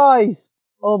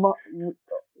 Oh my.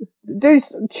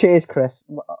 Cheers, Chris.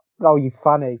 Oh, you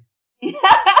fanny. I've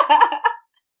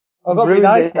got to be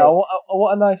nice now. I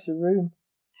want a nicer room.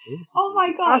 Oh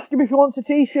my god. Ask him if he wants a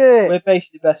t-shirt. We're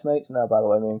basically best mates now, by the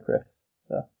way, me and Chris.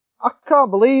 So. I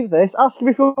can't believe this. Ask him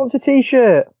if he wants a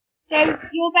t-shirt. So,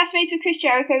 you're best mates with Chris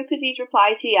Jericho because he's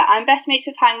replied to you. I'm best mates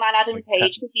with Hangman Adam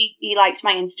Page because he liked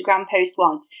my Instagram post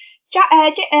once.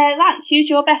 Lance, who's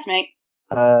your best mate?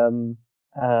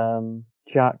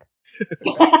 Jack.